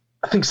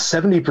 I think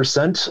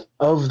 70%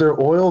 of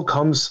their oil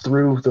comes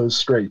through those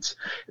straits,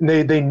 and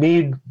they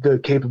need the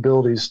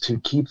capabilities to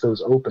keep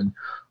those open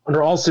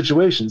under all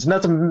situations. And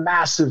that's a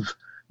massive,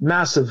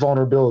 massive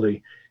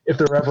vulnerability if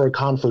there ever a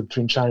conflict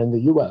between China and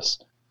the U.S.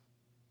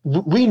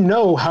 We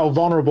know how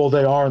vulnerable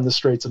they are in the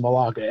Straits of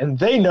Malacca, and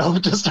they know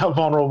just how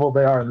vulnerable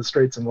they are in the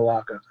Straits of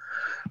Malacca,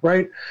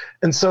 right?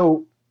 And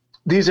so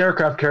these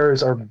aircraft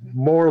carriers are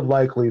more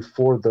likely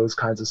for those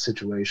kinds of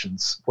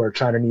situations where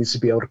China needs to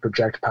be able to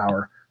project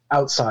power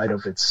outside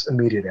of its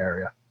immediate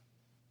area.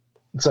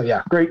 So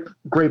yeah,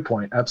 great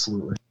point.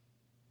 Absolutely.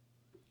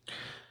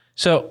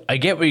 So I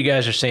get what you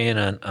guys are saying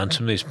on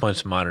some of these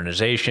points of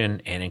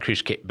modernization and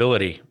increased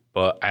capability,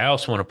 but I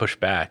also want to push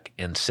back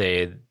and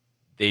say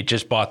they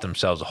just bought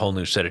themselves a whole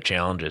new set of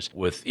challenges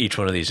with each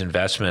one of these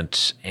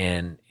investments.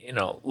 And,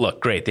 look,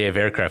 great, they have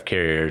aircraft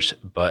carriers,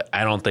 but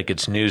I don't think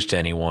it's news to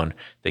anyone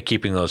that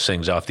keeping those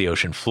things off the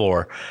ocean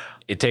floor,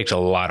 it takes a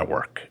lot of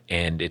work,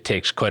 and it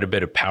takes quite a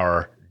bit of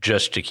power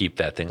just to keep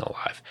that thing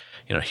alive.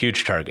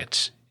 Huge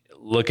targets.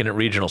 Looking at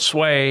regional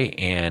sway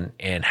and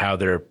how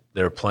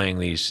they're playing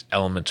these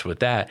elements with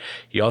that,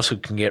 you also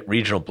can get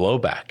regional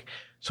blowback.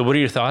 So what are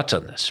your thoughts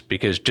on this?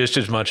 Because just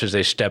as much as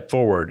they step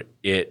forward,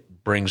 it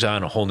brings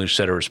on a whole new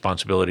set of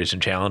responsibilities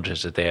and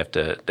challenges that they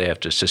have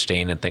to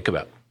sustain and think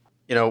about.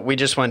 We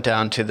just went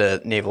down to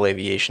the Naval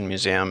Aviation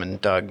Museum, and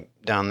Doug,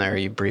 down there,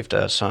 you briefed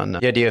us on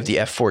the idea of the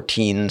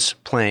F-14s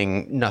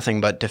playing nothing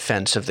but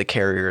defense of the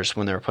carriers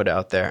when they're put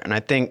out there. And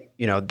I think,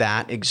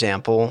 that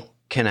example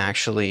can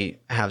actually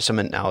have some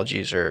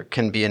analogies, or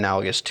can be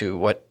analogous to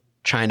what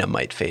China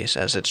might face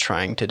as it's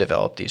trying to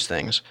develop these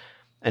things.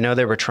 I know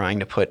they were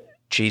trying to put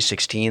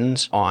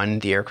G-16s on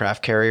the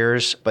aircraft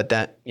carriers, but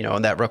that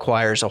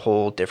requires a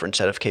whole different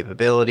set of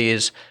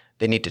capabilities.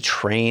 They need to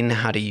train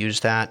how to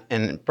use that.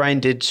 And Brian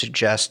did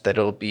suggest that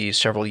it'll be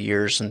several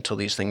years until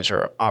these things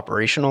are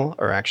operational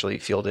or actually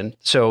fielded.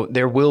 So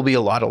there will be a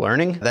lot of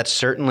learning. That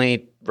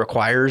certainly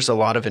requires a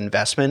lot of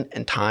investment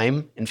and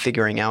time in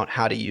figuring out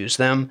how to use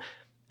them.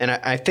 And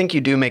I think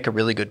you do make a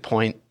really good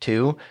point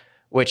too,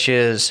 which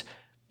is,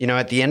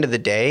 at the end of the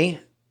day,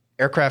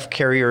 aircraft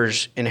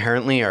carriers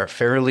inherently are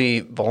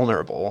fairly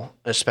vulnerable,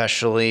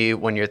 especially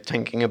when you're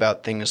thinking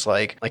about things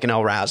like an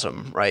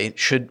LRASM, right?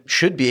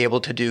 Should be able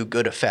to do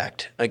good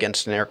effect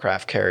against an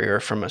aircraft carrier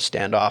from a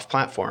standoff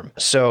platform.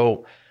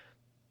 So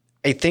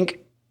I think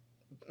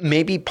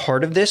maybe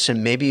part of this,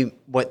 and maybe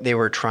what they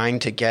were trying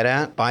to get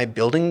at by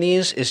building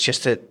these, is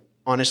just that,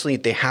 honestly,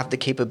 they have the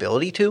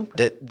capability to,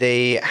 that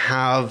they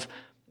have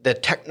the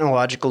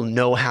technological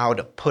know-how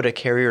to put a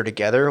carrier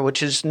together,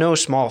 which is no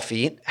small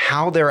feat,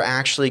 how they're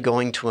actually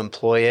going to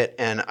employ it.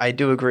 And I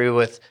do agree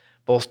with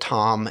both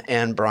Tom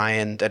and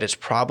Brian that it's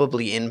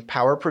probably in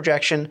power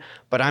projection,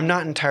 but I'm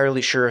not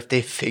entirely sure if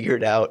they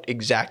figured out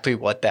exactly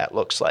what that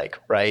looks like,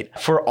 right?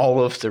 For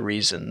all of the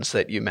reasons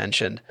that you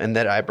mentioned and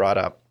that I brought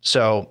up.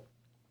 So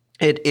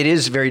it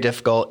is very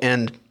difficult.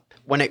 And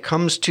when it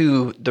comes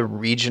to the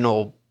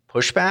regional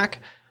pushback,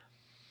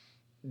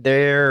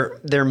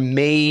 there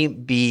may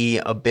be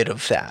a bit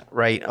of that,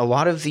 right? A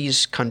lot of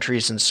these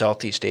countries in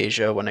Southeast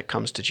Asia, when it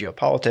comes to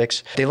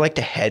geopolitics, they like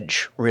to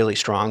hedge really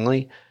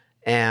strongly.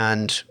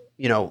 And,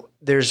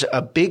 there's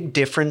a big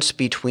difference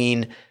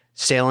between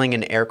sailing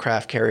an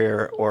aircraft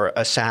carrier or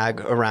a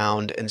SAG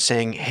around and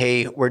saying,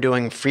 hey, we're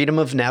doing freedom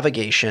of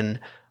navigation,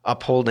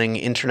 upholding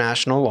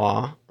international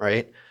law,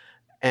 right?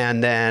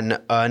 And then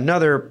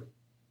another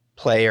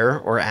player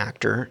or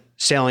actor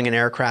sailing an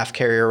aircraft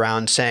carrier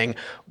around saying,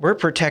 we're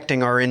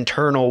protecting our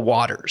internal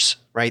waters,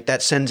 right?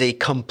 That sends a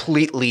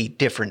completely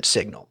different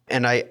signal.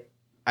 And I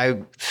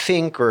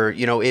think,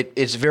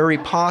 it's very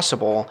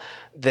possible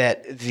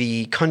that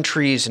the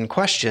countries in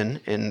question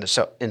in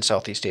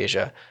Southeast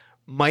Asia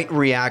might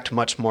react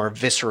much more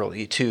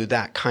viscerally to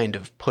that kind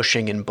of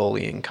pushing and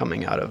bullying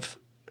coming out of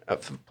the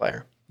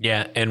player.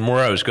 Yeah, and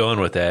where I was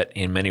going with that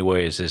in many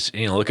ways is,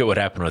 look at what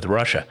happened with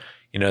Russia.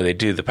 They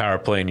do the power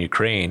play in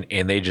Ukraine,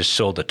 and they just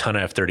sold a ton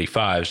of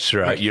F-35s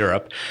throughout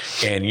Europe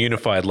and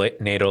unified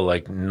NATO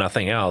like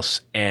nothing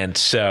else. And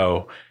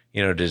so,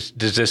 does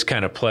this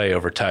kind of play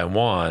over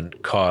Taiwan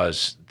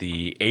cause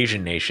the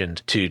Asian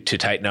nations to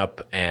tighten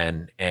up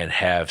and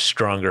have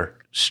stronger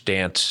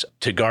stance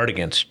to guard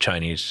against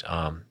Chinese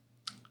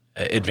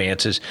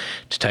advances,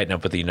 to tighten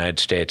up with the United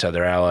States,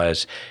 other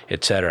allies,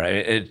 et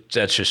cetera?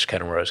 That's just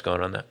kind of where I was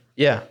going on that.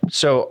 Yeah.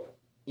 So,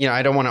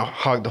 I don't want to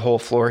hog the whole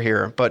floor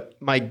here, but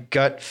my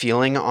gut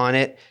feeling on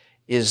it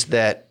is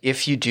that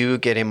if you do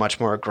get a much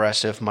more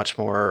aggressive, much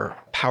more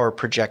power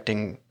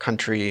projecting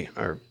country,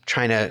 or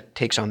China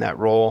takes on that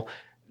role,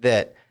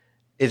 that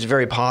it's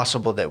very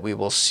possible that we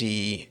will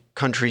see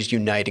countries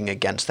uniting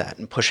against that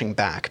and pushing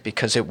back,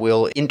 because it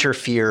will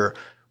interfere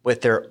with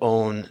their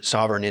own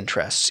sovereign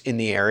interests in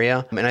the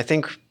area. And I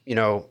think,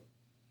 the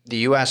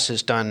U.S.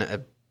 has done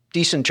a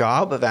decent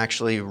job of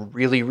actually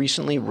really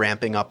recently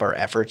ramping up our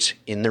efforts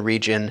in the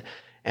region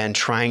and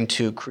trying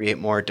to create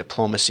more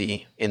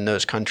diplomacy in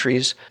those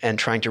countries and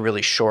trying to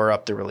really shore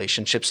up the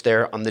relationships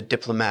there on the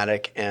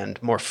diplomatic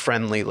and more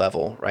friendly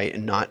level, right?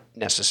 And not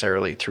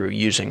necessarily through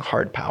using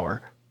hard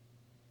power.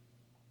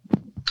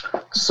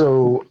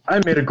 So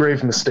I made a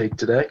grave mistake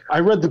today. I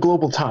read the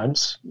Global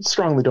Times,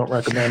 strongly don't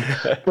recommend,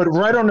 but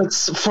right on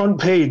its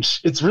front page,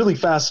 it's really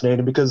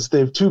fascinating because they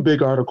have two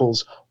big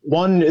articles.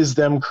 One is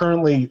them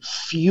currently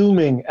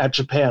fuming at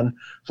Japan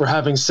for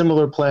having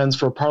similar plans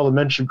for a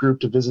parliamentary group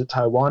to visit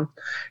Taiwan,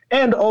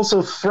 and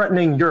also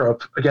threatening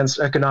Europe against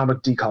economic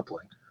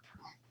decoupling.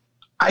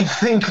 I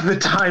think the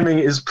timing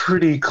is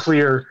pretty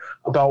clear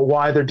about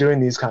why they're doing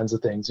these kinds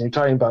of things. And you're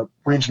talking about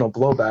regional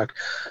blowback,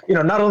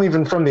 not only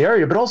even from the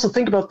area, but also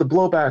think about the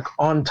blowback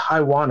on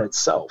Taiwan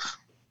itself,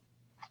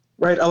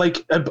 right?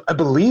 I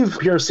believe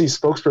PRC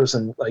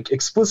spokesperson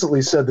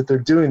explicitly said that they're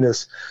doing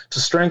this to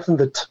strengthen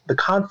the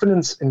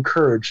confidence and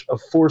courage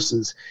of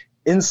forces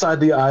inside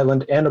the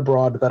island and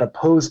abroad that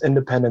oppose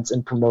independence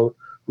and promote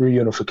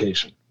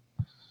reunification.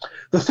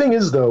 The thing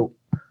is, though,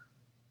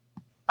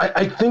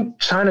 I think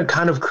China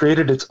kind of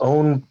created its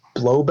own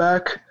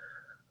blowback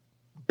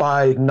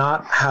by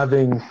not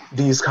having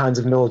these kinds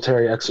of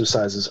military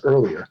exercises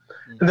earlier.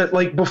 And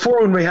that, before,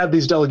 when we had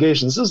these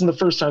delegations, this isn't the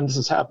first time this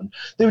has happened.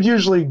 They would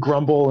usually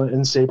grumble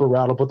and saber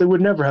rattle, but they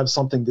would never have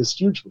something this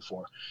huge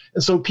before.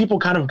 And so people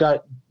kind of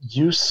got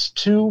used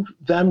to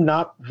them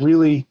not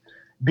really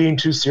being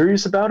too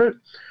serious about it.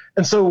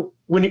 And so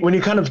when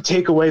you kind of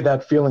take away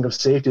that feeling of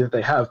safety that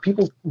they have,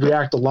 people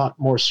react a lot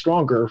more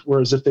stronger.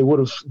 Whereas if they would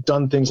have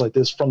done things like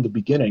this from the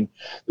beginning,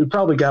 we'd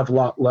probably have a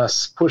lot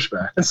less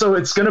pushback. And so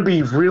it's going to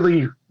be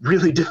really,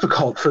 really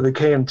difficult for the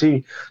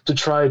KMT to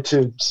try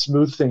to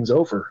smooth things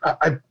over.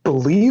 I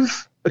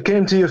believe a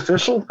KMT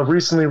official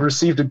recently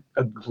received a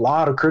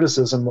lot of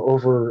criticism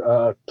over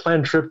a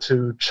planned trip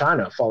to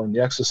China following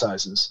the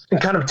exercises.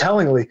 And kind of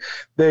tellingly,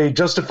 they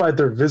justified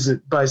their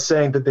visit by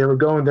saying that they were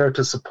going there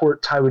to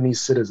support Taiwanese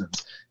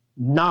citizens,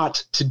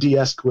 not to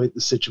de-escalate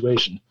the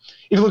situation.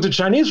 If you look at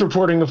Chinese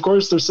reporting, of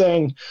course, they're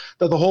saying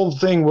that the whole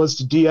thing was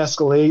to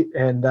de-escalate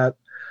and that,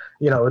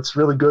 it's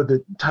really good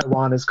that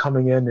Taiwan is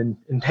coming in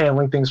and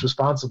handling things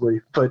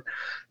responsibly. But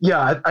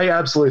yeah, I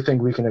absolutely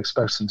think we can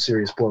expect some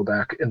serious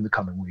blowback in the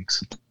coming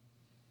weeks.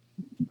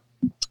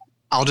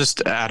 I'll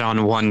just add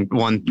on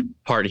one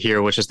part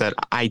here, which is that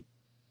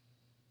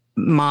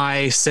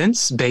my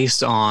sense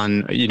based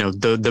on,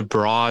 the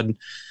broad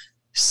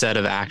set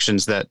of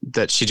actions that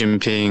under Xi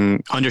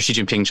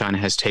Jinping, China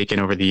has taken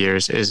over the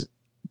years is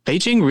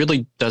Beijing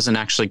really doesn't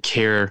actually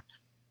care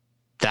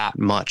that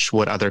much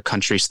what other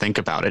countries think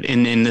about it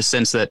in the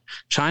sense that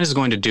China's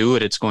going to do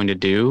what it's going to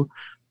do.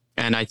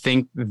 And I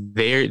think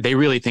they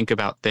really think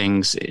about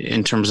things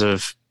in terms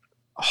of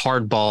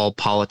hardball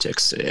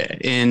politics.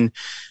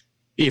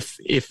 If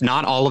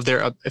all of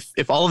their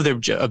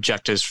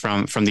objectives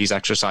from these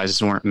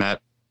exercises weren't met,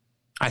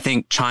 I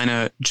think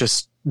China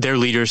their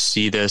leaders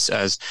see this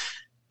as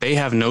they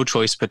have no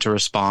choice but to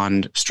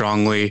respond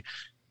strongly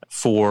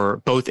for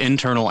both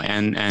internal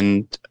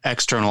and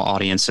external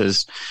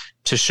audiences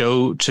to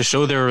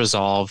show their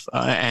resolve,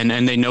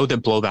 and they know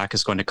that blowback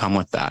is going to come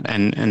with that,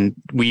 and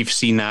we've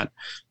seen that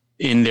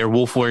in their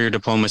wolf warrior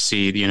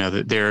diplomacy.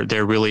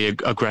 They're really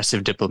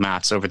aggressive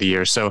diplomats over the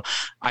years. So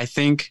I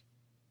think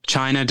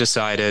China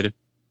decided,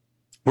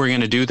 we're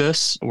going to do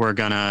this. We're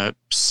going to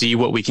see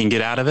what we can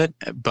get out of it.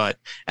 But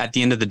at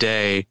the end of the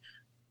day,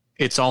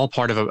 it's all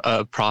part of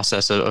a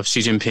process of Xi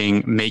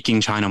Jinping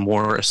making China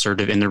more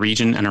assertive in the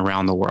region and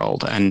around the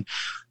world. And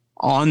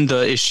on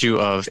the issue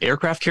of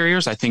aircraft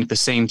carriers, I think the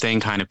same thing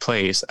kind of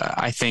plays.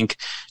 I think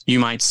you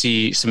might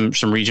see some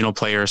regional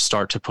players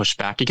start to push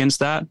back against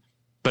that.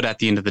 But at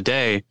the end of the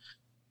day,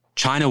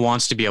 China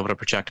wants to be able to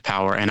project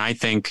power. And I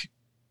think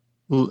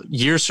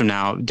years from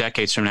now,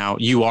 decades from now,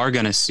 you are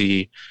going to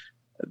see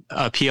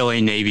a PLA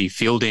Navy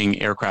fielding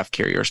aircraft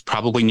carriers,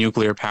 probably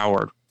nuclear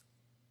powered,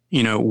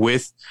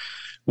 with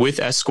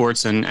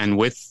escorts and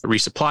with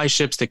resupply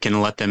ships that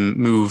can let them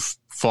move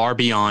far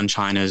beyond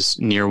China's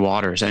near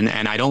waters. And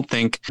I don't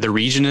think the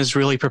region is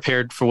really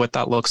prepared for what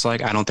that looks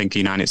like. I don't think the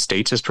United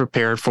States is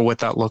prepared for what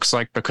that looks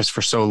like, because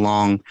for so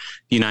long,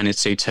 the United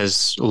States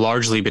has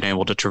largely been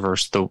able to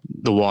traverse the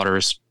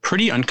waters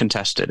pretty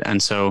uncontested.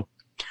 And so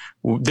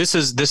this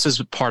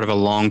is part of a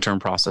long-term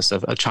process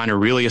of China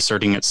really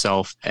asserting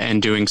itself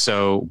and doing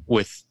so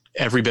with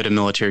every bit of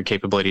military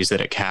capabilities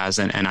that it has.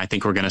 And I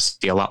think we're going to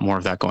see a lot more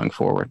of that going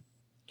forward.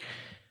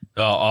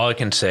 Well, all I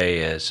can say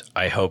is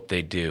I hope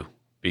they do,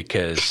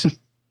 because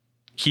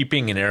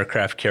keeping an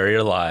aircraft carrier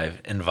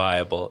alive and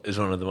viable is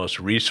one of the most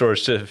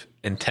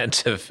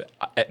resource-intensive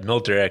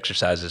military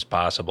exercises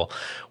possible.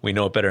 We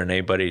know it better than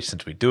anybody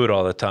since we do it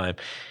all the time.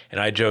 And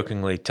I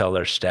jokingly tell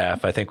their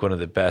staff, I think one of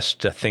the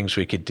best things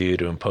we could do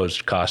to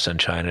impose costs on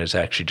China is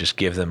actually just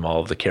give them all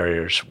of the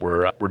carriers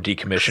we're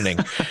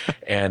decommissioning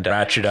and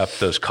ratchet up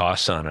those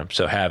costs on them.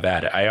 So have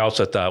at it. I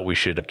also thought we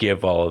should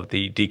give all of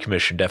the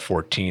decommissioned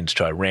F-14s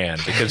to Iran,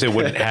 because they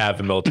wouldn't have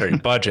a military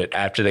budget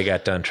after they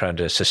got done trying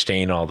to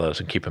sustain all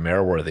those and keep them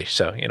airworthy.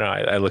 So,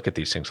 I look at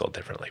these things a little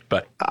differently.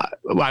 But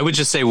I would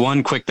just say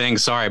one quick thing.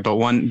 Sorry,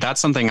 but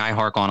that's something I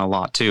hark on a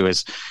lot too,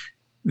 is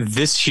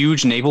this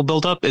huge naval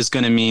buildup is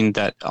going to mean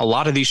that a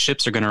lot of these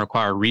ships are going to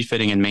require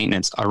refitting and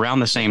maintenance around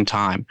the same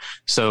time.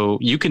 So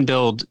you can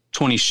build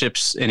 20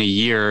 ships in a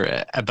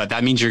year, but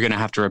that means you're going to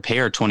have to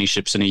repair 20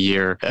 ships in a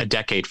year a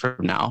decade from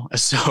now.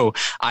 So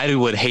I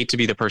would hate to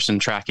be the person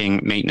tracking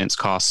maintenance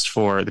costs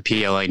for the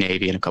PLA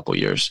Navy in a couple of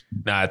years.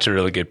 No, that's a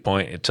really good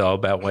point. It's all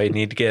about why you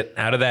need to get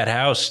out of that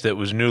house that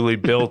was newly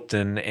built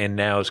and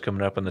now is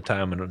coming up on the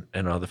time,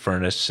 and all the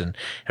furnace and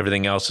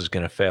everything else is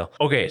going to fail.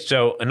 Okay,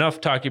 so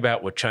enough talking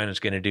about what China's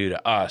going to do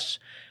to us.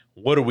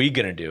 What are we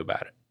going to do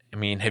about it? I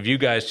mean, have you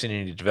guys seen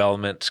any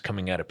developments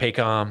coming out of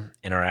PACOM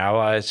and our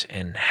allies,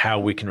 and how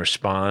we can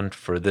respond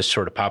for this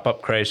sort of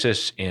pop-up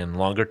crisis in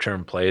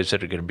longer-term plays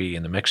that are going to be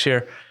in the mix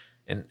here?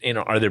 And,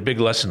 are there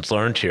big lessons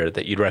learned here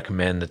that you'd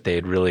recommend that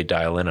they'd really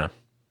dial in on?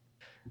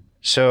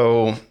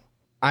 So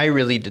I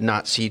really did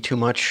not see too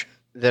much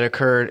that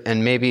occurred,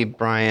 and maybe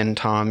Brian,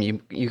 Tom,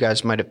 you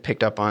guys might have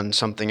picked up on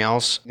something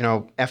else.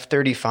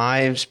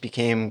 F-35s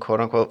became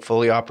quote-unquote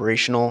fully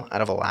operational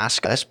out of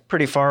Alaska. That's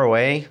pretty far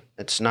away.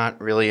 It's not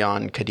really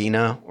on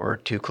Kadena or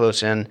too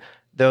close in,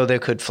 though they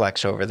could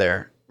flex over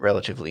there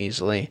relatively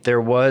easily.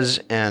 There was,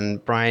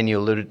 and Brian, you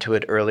alluded to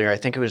it earlier, I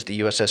think it was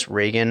the USS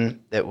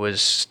Reagan that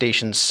was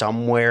stationed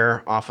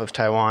somewhere off of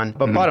Taiwan.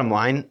 But bottom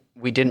line,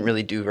 we didn't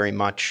really do very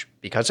much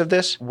because of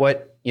this.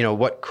 What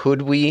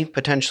could we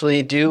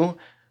potentially do?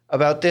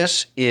 about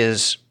this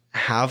is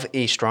have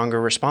a stronger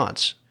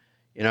response.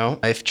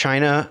 If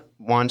China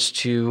wants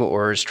to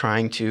or is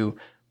trying to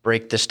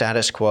break the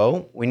status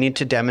quo, we need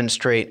to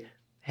demonstrate,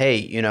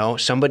 hey,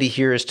 somebody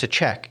here is to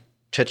check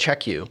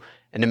you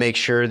and to make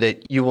sure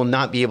that you will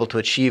not be able to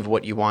achieve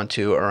what you want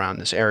to around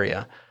this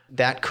area.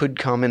 That could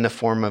come in the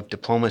form of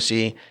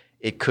diplomacy.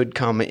 It could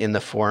come in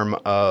the form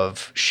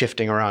of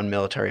shifting around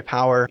military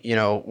power.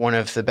 One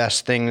of the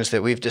best things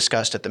that we've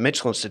discussed at the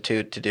Mitchell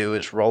Institute to do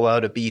is roll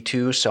out a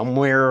B-2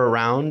 somewhere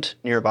around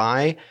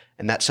nearby,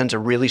 and that sends a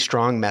really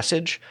strong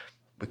message.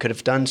 We could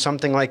have done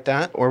something like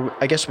that, or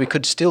I guess we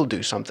could still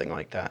do something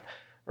like that,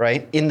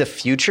 right? In the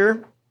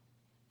future,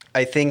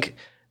 I think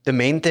the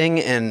main thing,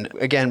 and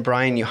again,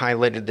 Brian, you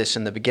highlighted this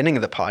in the beginning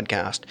of the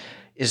podcast,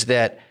 is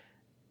that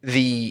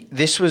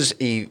this was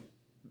a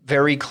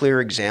very clear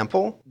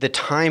example. The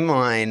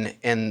timeline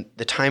and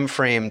the time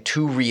frame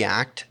to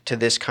react to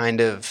this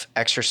kind of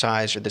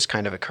exercise or this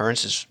kind of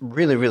occurrence is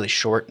really, really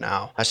short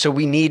now. So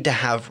we need to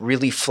have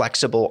really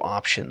flexible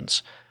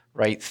options,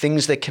 right?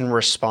 Things that can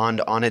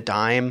respond on a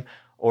dime,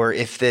 or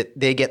if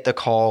they get the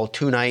call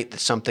tonight that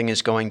something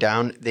is going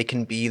down, they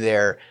can be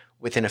there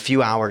within a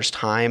few hours'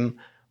 time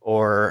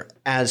or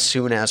as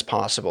soon as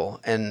possible.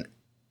 And,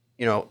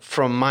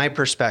 from my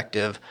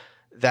perspective,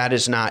 that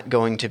is not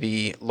going to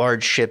be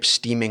large ships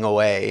steaming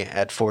away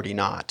at 40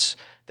 knots.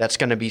 That's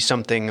going to be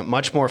something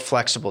much more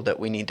flexible that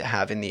we need to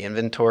have in the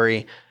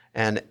inventory.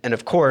 And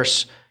of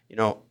course,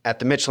 at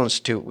the Mitchell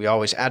Institute, we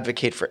always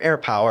advocate for air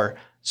power.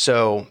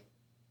 So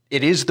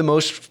it is the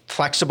most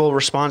flexible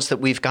response that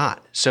we've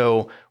got.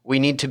 So we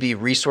need to be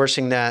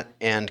resourcing that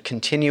and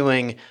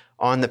continuing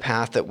on the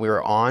path that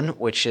we're on,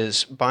 which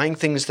is buying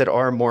things that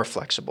are more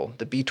flexible.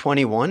 The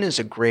B-21 is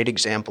a great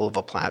example of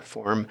a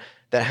platform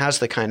that has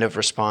the kind of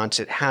response.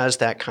 It has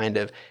that kind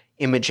of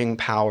imaging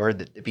power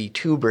that the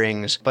B-2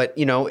 brings, but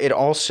it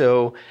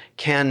also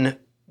can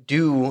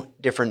do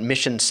different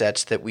mission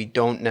sets that we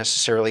don't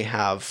necessarily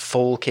have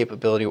full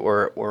capability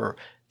or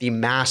the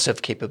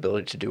massive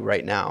capability to do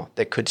right now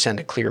that could send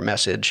a clear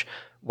message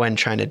when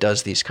China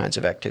does these kinds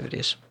of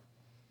activities.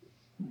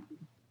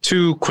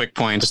 2 quick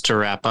points to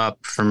wrap up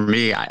for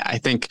me. I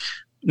think,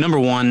 number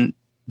one,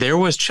 there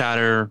was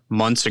chatter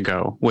months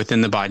ago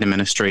within the Biden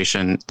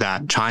administration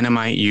that China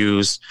might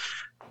use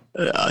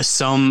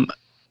some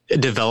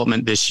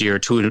development this year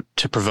to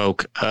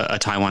provoke a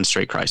Taiwan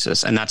Strait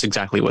crisis. And that's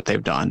exactly what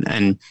they've done.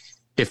 And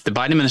if the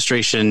Biden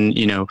administration,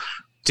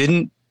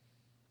 didn't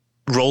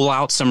roll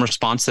out some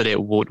response that it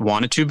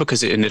wanted to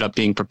because it ended up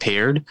being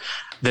prepared,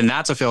 then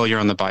that's a failure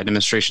on the Biden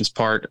administration's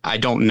part. I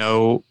don't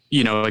know,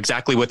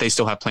 exactly what they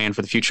still have planned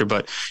for the future,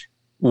 but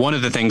one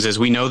of the things is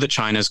we know that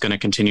China is going to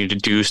continue to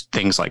do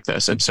things like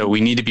this. And so we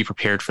need to be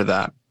prepared for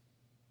that.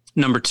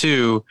 Number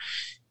 2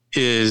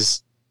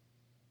 is,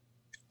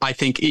 I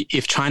think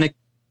if China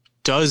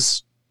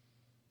does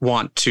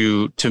want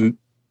to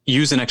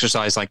use an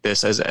exercise like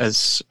this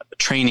as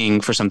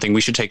training for something,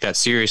 we should take that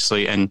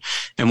seriously. And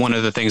one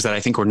of the things that I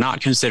think we're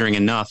not considering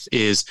enough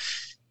is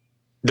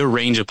the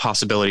range of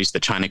possibilities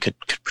that China could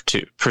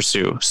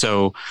pursue.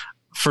 So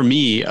for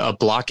me, a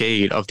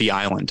blockade of the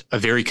island, a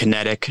very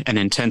kinetic and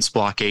intense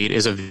blockade,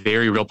 is a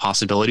very real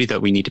possibility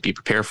that we need to be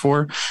prepared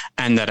for,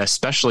 and that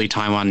especially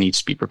Taiwan needs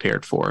to be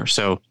prepared for.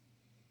 So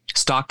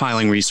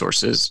stockpiling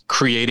resources,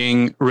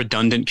 creating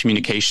redundant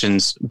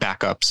communications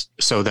backups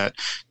so that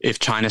if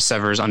China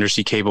severs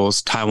undersea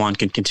cables, Taiwan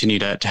can continue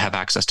to have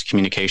access to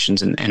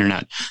communications and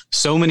internet.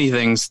 So many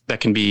things that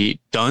can be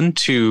done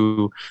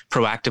to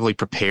proactively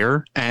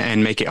prepare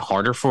and make it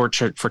harder for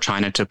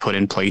China to put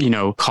in place,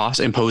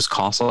 impose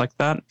costs like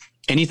that.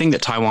 Anything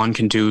that Taiwan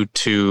can do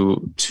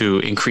to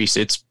increase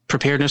its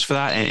preparedness for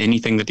that, and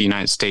anything that the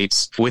United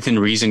States within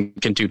reason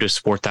can do to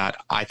support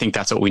that, I think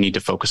that's what we need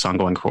to focus on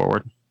going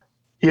forward.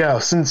 Yeah,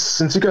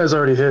 since you guys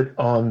already hit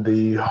on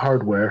the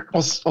hardware,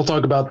 I'll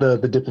talk about the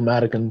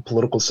diplomatic and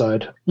political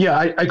side. Yeah,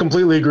 I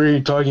completely agree.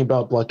 Talking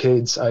about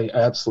blockades, I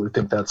absolutely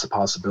think that's a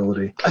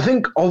possibility. I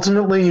think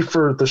ultimately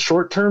for the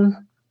short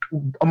term,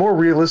 a more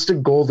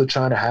realistic goal that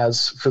China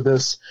has for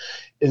this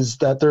is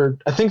that they're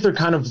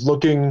kind of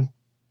looking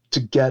to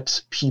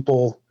get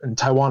people, in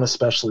Taiwan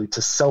especially, to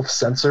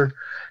self-censor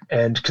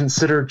and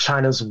consider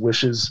China's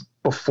wishes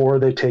before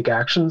they take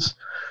actions.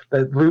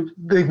 That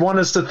they want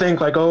us to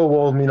think like, oh,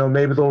 well,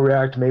 maybe they'll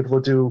react, maybe they'll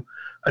do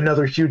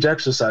another huge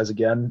exercise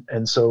again,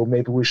 and so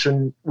maybe we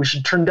should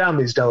turn down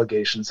these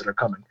delegations that are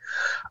coming.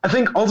 I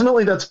think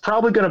ultimately that's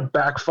probably going to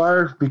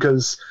backfire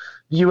because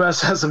the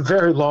U.S. has a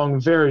very long,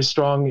 very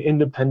strong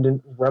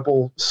independent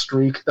rebel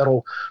streak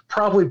that'll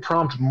probably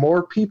prompt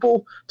more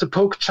people to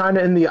poke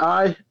China in the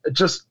eye,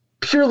 just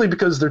purely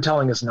because they're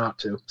telling us not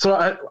to.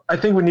 So I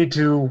think we need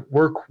to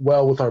work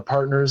well with our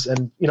partners,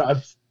 and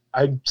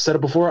I said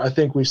it before, I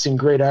think we've seen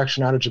great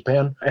action out of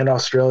Japan and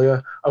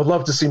Australia. I would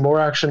love to see more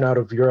action out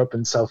of Europe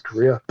and South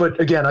Korea. But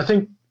again, I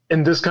think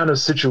in this kind of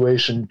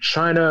situation,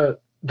 China,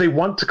 they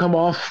want to come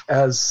off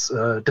as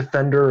a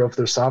defender of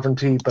their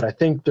sovereignty, but I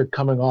think they're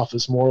coming off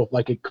as more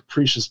like a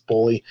capricious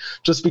bully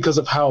just because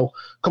of how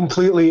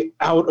completely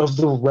out of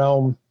the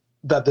realm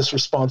that this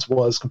response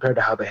was compared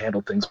to how they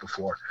handled things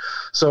before.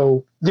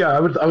 So yeah, I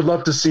would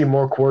love to see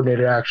more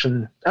coordinated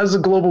action as a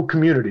global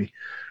community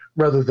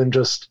rather than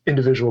just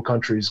individual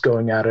countries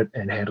going at it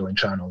and handling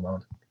China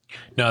alone.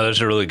 No,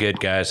 those are really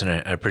good, guys, and I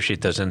appreciate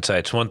those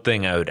insights. One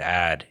thing I would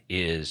add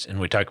is, and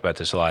we talk about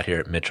this a lot here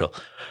at Mitchell,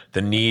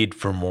 the need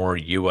for more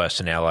U.S.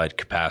 and allied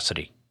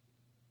capacity.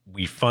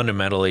 We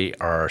fundamentally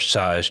are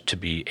sized to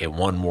be a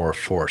one war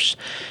force.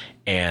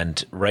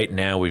 And right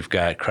now we've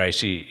got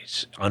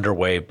crises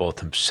underway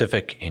both in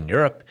Pacific and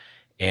Europe,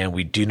 and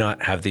we do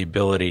not have the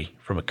ability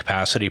from a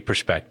capacity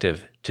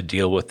perspective to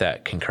deal with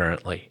that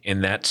concurrently.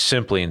 And that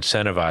simply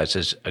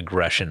incentivizes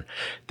aggression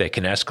that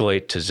can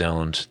escalate to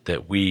zones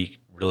that we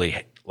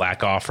really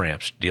lack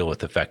off-ramps to deal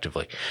with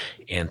effectively.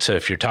 And so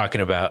if you're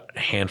talking about a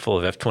handful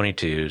of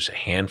F-22s, a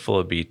handful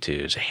of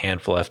B-2s, a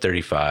handful of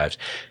F-35s,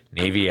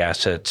 Navy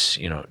assets,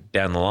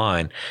 down the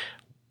line,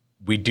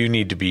 we do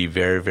need to be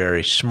very,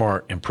 very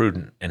smart and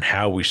prudent in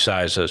how we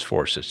size those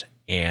forces.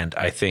 And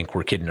I think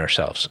we're kidding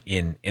ourselves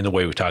in the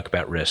way we talk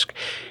about risk.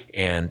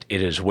 And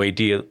it is way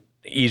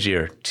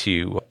easier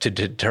to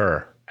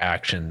deter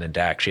action than to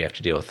actually have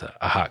to deal with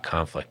a hot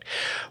conflict.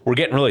 We're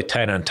getting really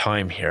tight on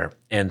time here.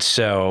 And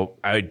so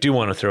I do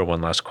want to throw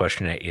one last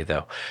question at you,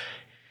 though.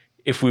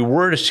 If we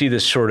were to see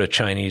this sort of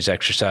Chinese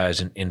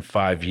exercise in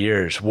 5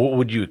 years, what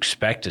would you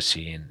expect to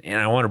see? And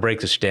I want to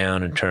break this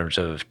down in terms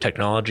of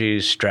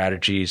technologies,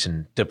 strategies,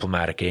 and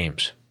diplomatic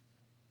aims.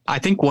 I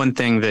think one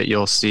thing that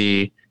you'll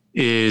see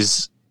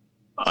is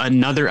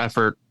another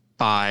effort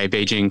by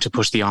Beijing to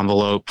push the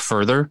envelope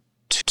further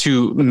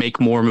to make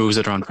more moves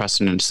that are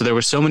unprecedented. So there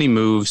were so many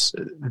moves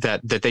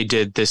that they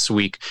did this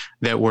week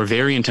that were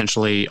very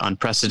intentionally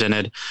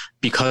unprecedented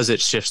because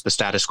it shifts the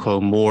status quo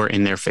more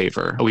in their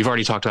favor. We've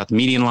already talked about the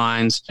median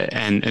lines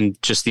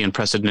and just the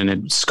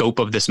unprecedented scope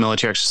of this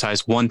military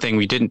exercise. One thing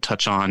we didn't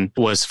touch on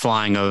was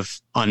flying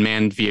of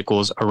unmanned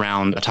vehicles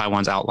around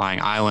Taiwan's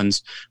outlying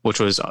islands, which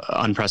was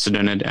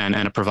unprecedented and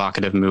a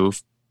provocative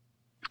move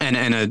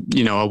and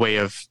a way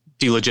of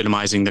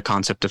delegitimizing the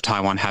concept of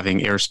Taiwan having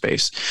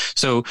airspace.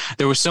 So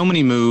there were so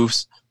many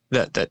moves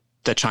that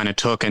China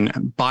took,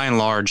 and by and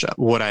large,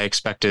 what I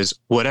expect is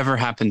whatever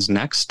happens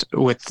next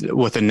with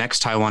the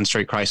next Taiwan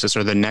Strait crisis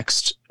or the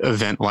next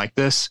event like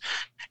this,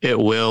 it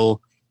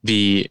will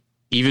be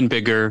even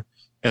bigger.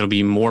 It'll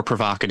be more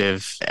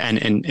provocative,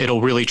 and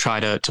it'll really try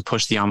to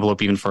push the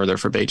envelope even further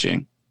for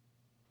Beijing.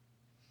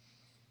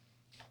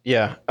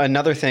 Yeah,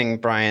 another thing,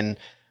 Brian.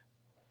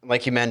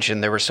 Like you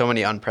mentioned, there were so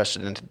many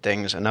unprecedented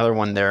things. Another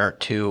one there,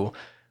 too,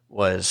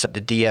 was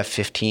the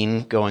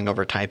DF-15 going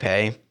over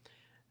Taipei.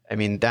 I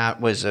mean, that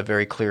was a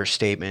very clear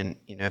statement.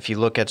 If you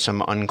look at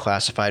some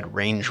unclassified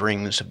range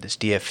rings of this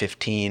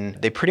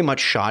DF-15, they pretty much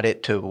shot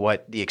it to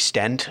what the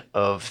extent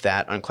of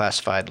that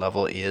unclassified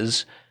level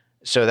is.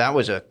 So that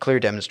was a clear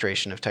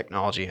demonstration of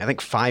technology. I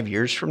think 5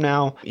 years from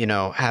now,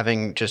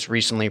 having just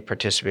recently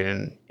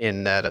participated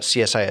in that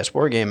CSIS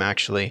war game,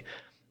 actually,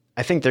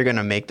 I think they're going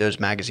to make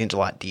those magazines a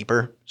lot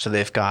deeper. So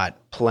they've got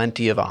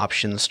plenty of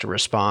options to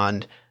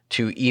respond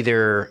to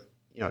either,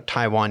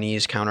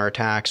 Taiwanese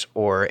counterattacks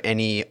or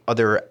any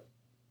other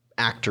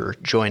actor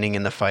joining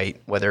in the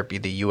fight, whether it be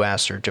the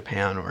US or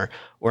Japan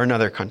or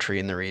another country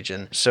in the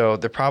region. So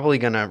they're probably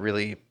going to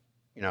really,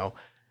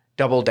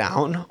 double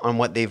down on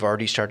what they've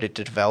already started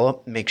to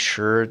develop, make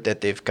sure that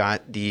they've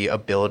got the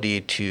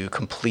ability to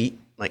complete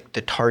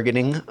the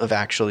targeting of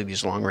actually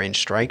these long-range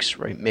strikes,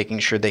 right? Making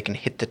sure they can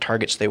hit the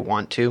targets they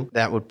want to.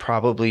 That would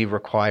probably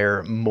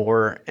require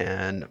more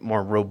and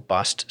more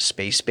robust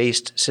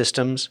space-based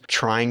systems,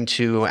 trying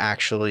to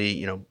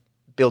actually,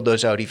 build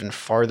those out even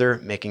farther,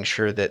 making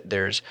sure that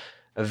there's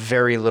a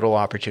very little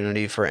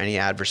opportunity for any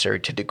adversary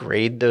to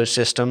degrade those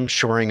systems,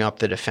 shoring up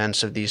the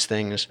defense of these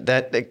things.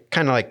 That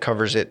kind of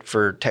covers it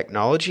for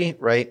technology,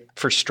 right?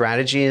 For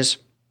strategies,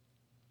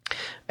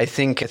 I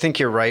think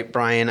you're right,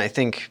 Brian. I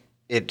think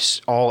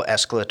it's all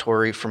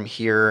escalatory from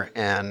here.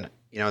 And,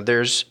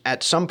 there's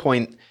at some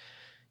point,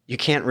 you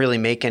can't really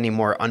make any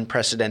more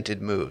unprecedented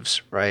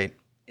moves, right?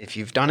 If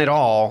you've done it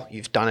all,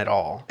 you've done it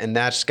all. And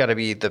that's got to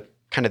be the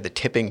kind of the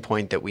tipping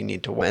point that we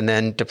need to win. And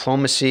then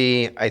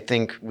diplomacy, I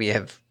think we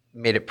have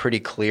made it pretty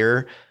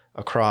clear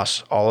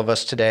across all of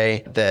us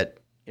today that,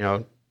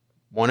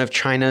 one of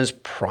China's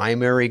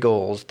primary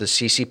goals, the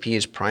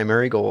CCP's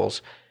primary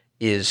goals,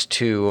 is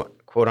to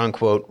quote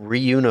unquote,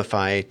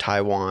 reunify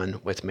Taiwan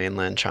with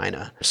mainland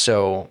China.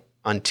 So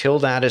until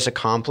that is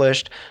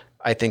accomplished,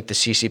 I think the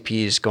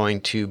CCP is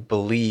going to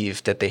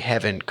believe that they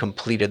haven't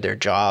completed their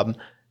job.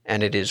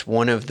 And it is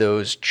one of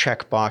those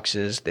check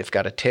boxes they've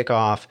got to tick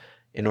off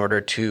in order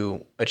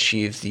to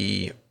achieve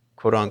the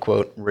quote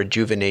unquote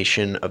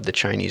rejuvenation of the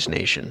Chinese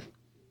nation.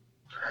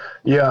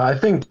 Yeah, I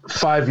think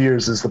 5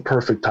 years is the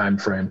perfect time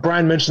frame.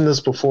 Brian mentioned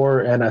this before,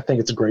 and I think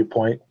it's a great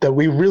point, that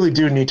we really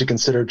do need to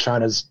consider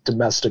China's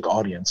domestic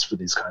audience for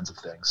these kinds of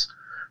things.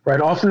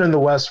 Right? Often in the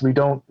West, we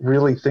don't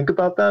really think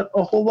about that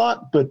a whole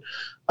lot, but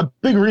a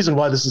big reason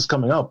why this is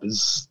coming up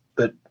is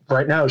that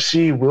Right now,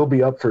 Xi will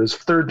be up for his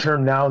third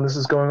term now, and this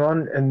is going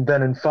on, and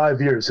then in 5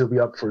 years, he'll be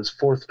up for his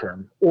fourth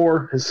term,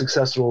 or his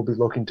successor will be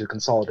looking to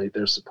consolidate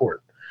their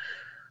support.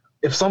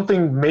 If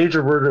something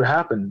major were to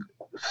happen,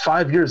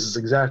 5 years is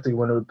exactly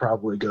when it would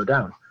probably go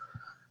down.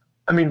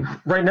 I mean,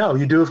 right now,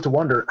 you do have to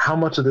wonder how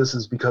much of this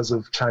is because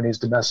of Chinese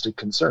domestic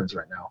concerns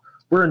right now.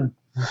 We're in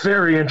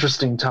very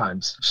interesting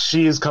times.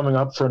 Xi is coming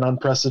up for an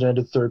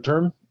unprecedented third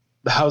term.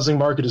 The housing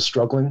market is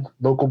struggling.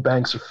 Local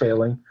banks are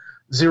failing.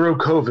 Zero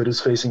COVID is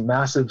facing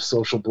massive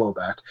social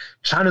blowback.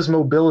 China's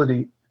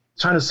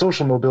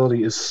social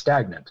mobility is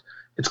stagnant.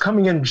 It's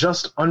coming in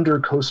just under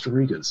Costa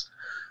Rica's.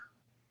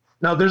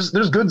 Now, there's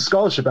good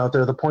scholarship out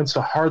there that points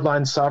to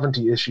hardline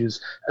sovereignty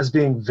issues as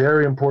being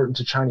very important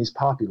to Chinese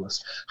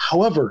populace.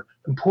 However,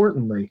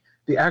 importantly,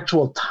 the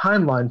actual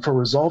timeline for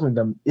resolving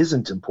them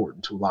isn't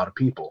important to a lot of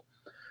people.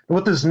 And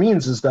what this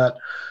means is that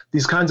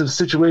these kinds of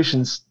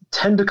situations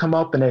tend to come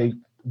up in a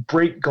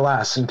break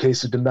glass in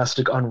case of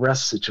domestic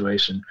unrest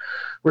situation,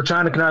 where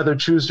China can either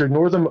choose to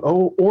ignore them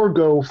or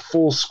go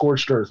full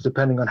scorched earth,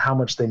 depending on how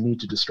much they need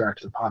to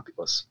distract the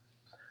populace.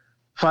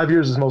 5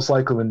 years is most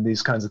likely when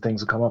these kinds of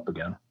things will come up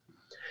again.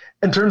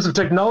 In terms of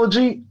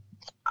technology,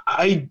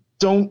 I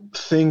don't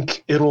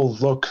think it'll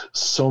look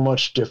so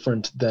much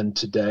different than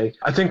today.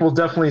 I think we'll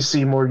definitely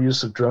see more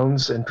use of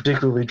drones, and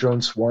particularly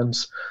drone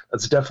swarms.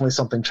 That's definitely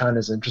something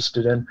China's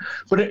interested in.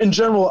 But in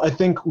general, I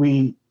think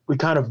we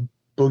kind of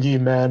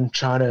boogeyman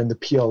China and the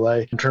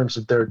PLA in terms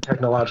of their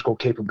technological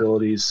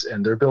capabilities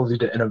and their ability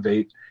to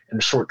innovate in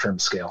a short-term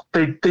scale.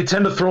 They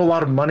tend to throw a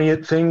lot of money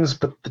at things,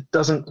 but it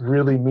doesn't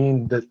really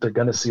mean that they're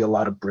going to see a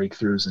lot of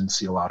breakthroughs and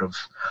see a lot of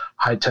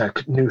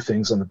high-tech new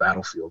things on the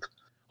battlefield.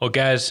 Well,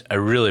 guys, I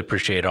really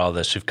appreciate all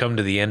this. We've come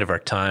to the end of our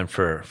time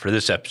for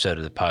this episode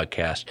of the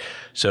podcast.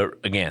 So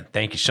again,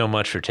 thank you so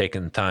much for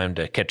taking the time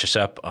to catch us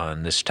up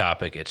on this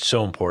topic. It's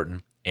so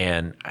important.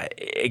 And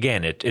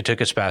it took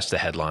us past the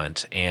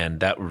headlines, and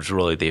that was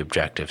really the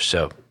objective.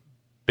 So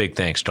big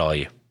thanks to all of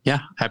you. Yeah,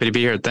 happy to be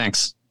here.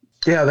 Thanks.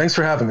 Yeah, thanks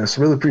for having us.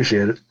 Really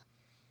appreciate it.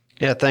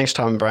 Yeah, thanks,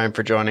 Tom and Brian,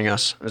 for joining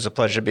us. It was a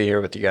pleasure to be here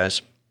with you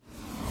guys.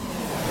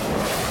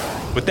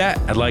 With that,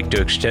 I'd like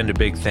to extend a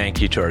big thank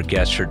you to our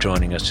guests for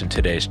joining us in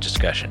today's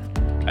discussion.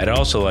 I'd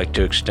also like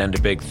to extend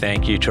a big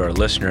thank you to our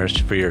listeners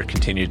for your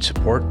continued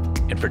support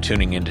and for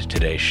tuning into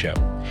today's show.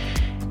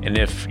 And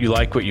if you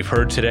like what you've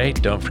heard today,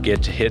 don't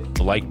forget to hit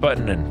the like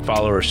button and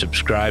follow or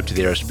subscribe to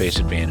the Aerospace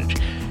Advantage.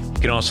 You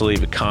can also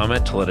leave a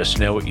comment to let us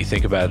know what you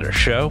think about our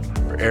show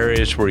or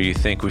areas where you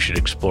think we should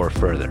explore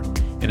further.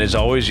 And as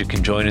always, you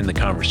can join in the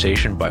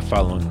conversation by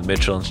following the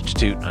Mitchell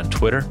Institute on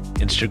Twitter,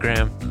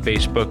 Instagram,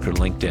 Facebook, or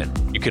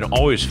LinkedIn. You can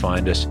always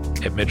find us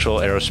at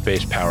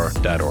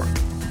mitchellaerospacepower.org.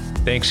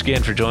 Thanks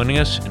again for joining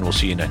us, and we'll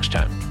see you next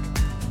time.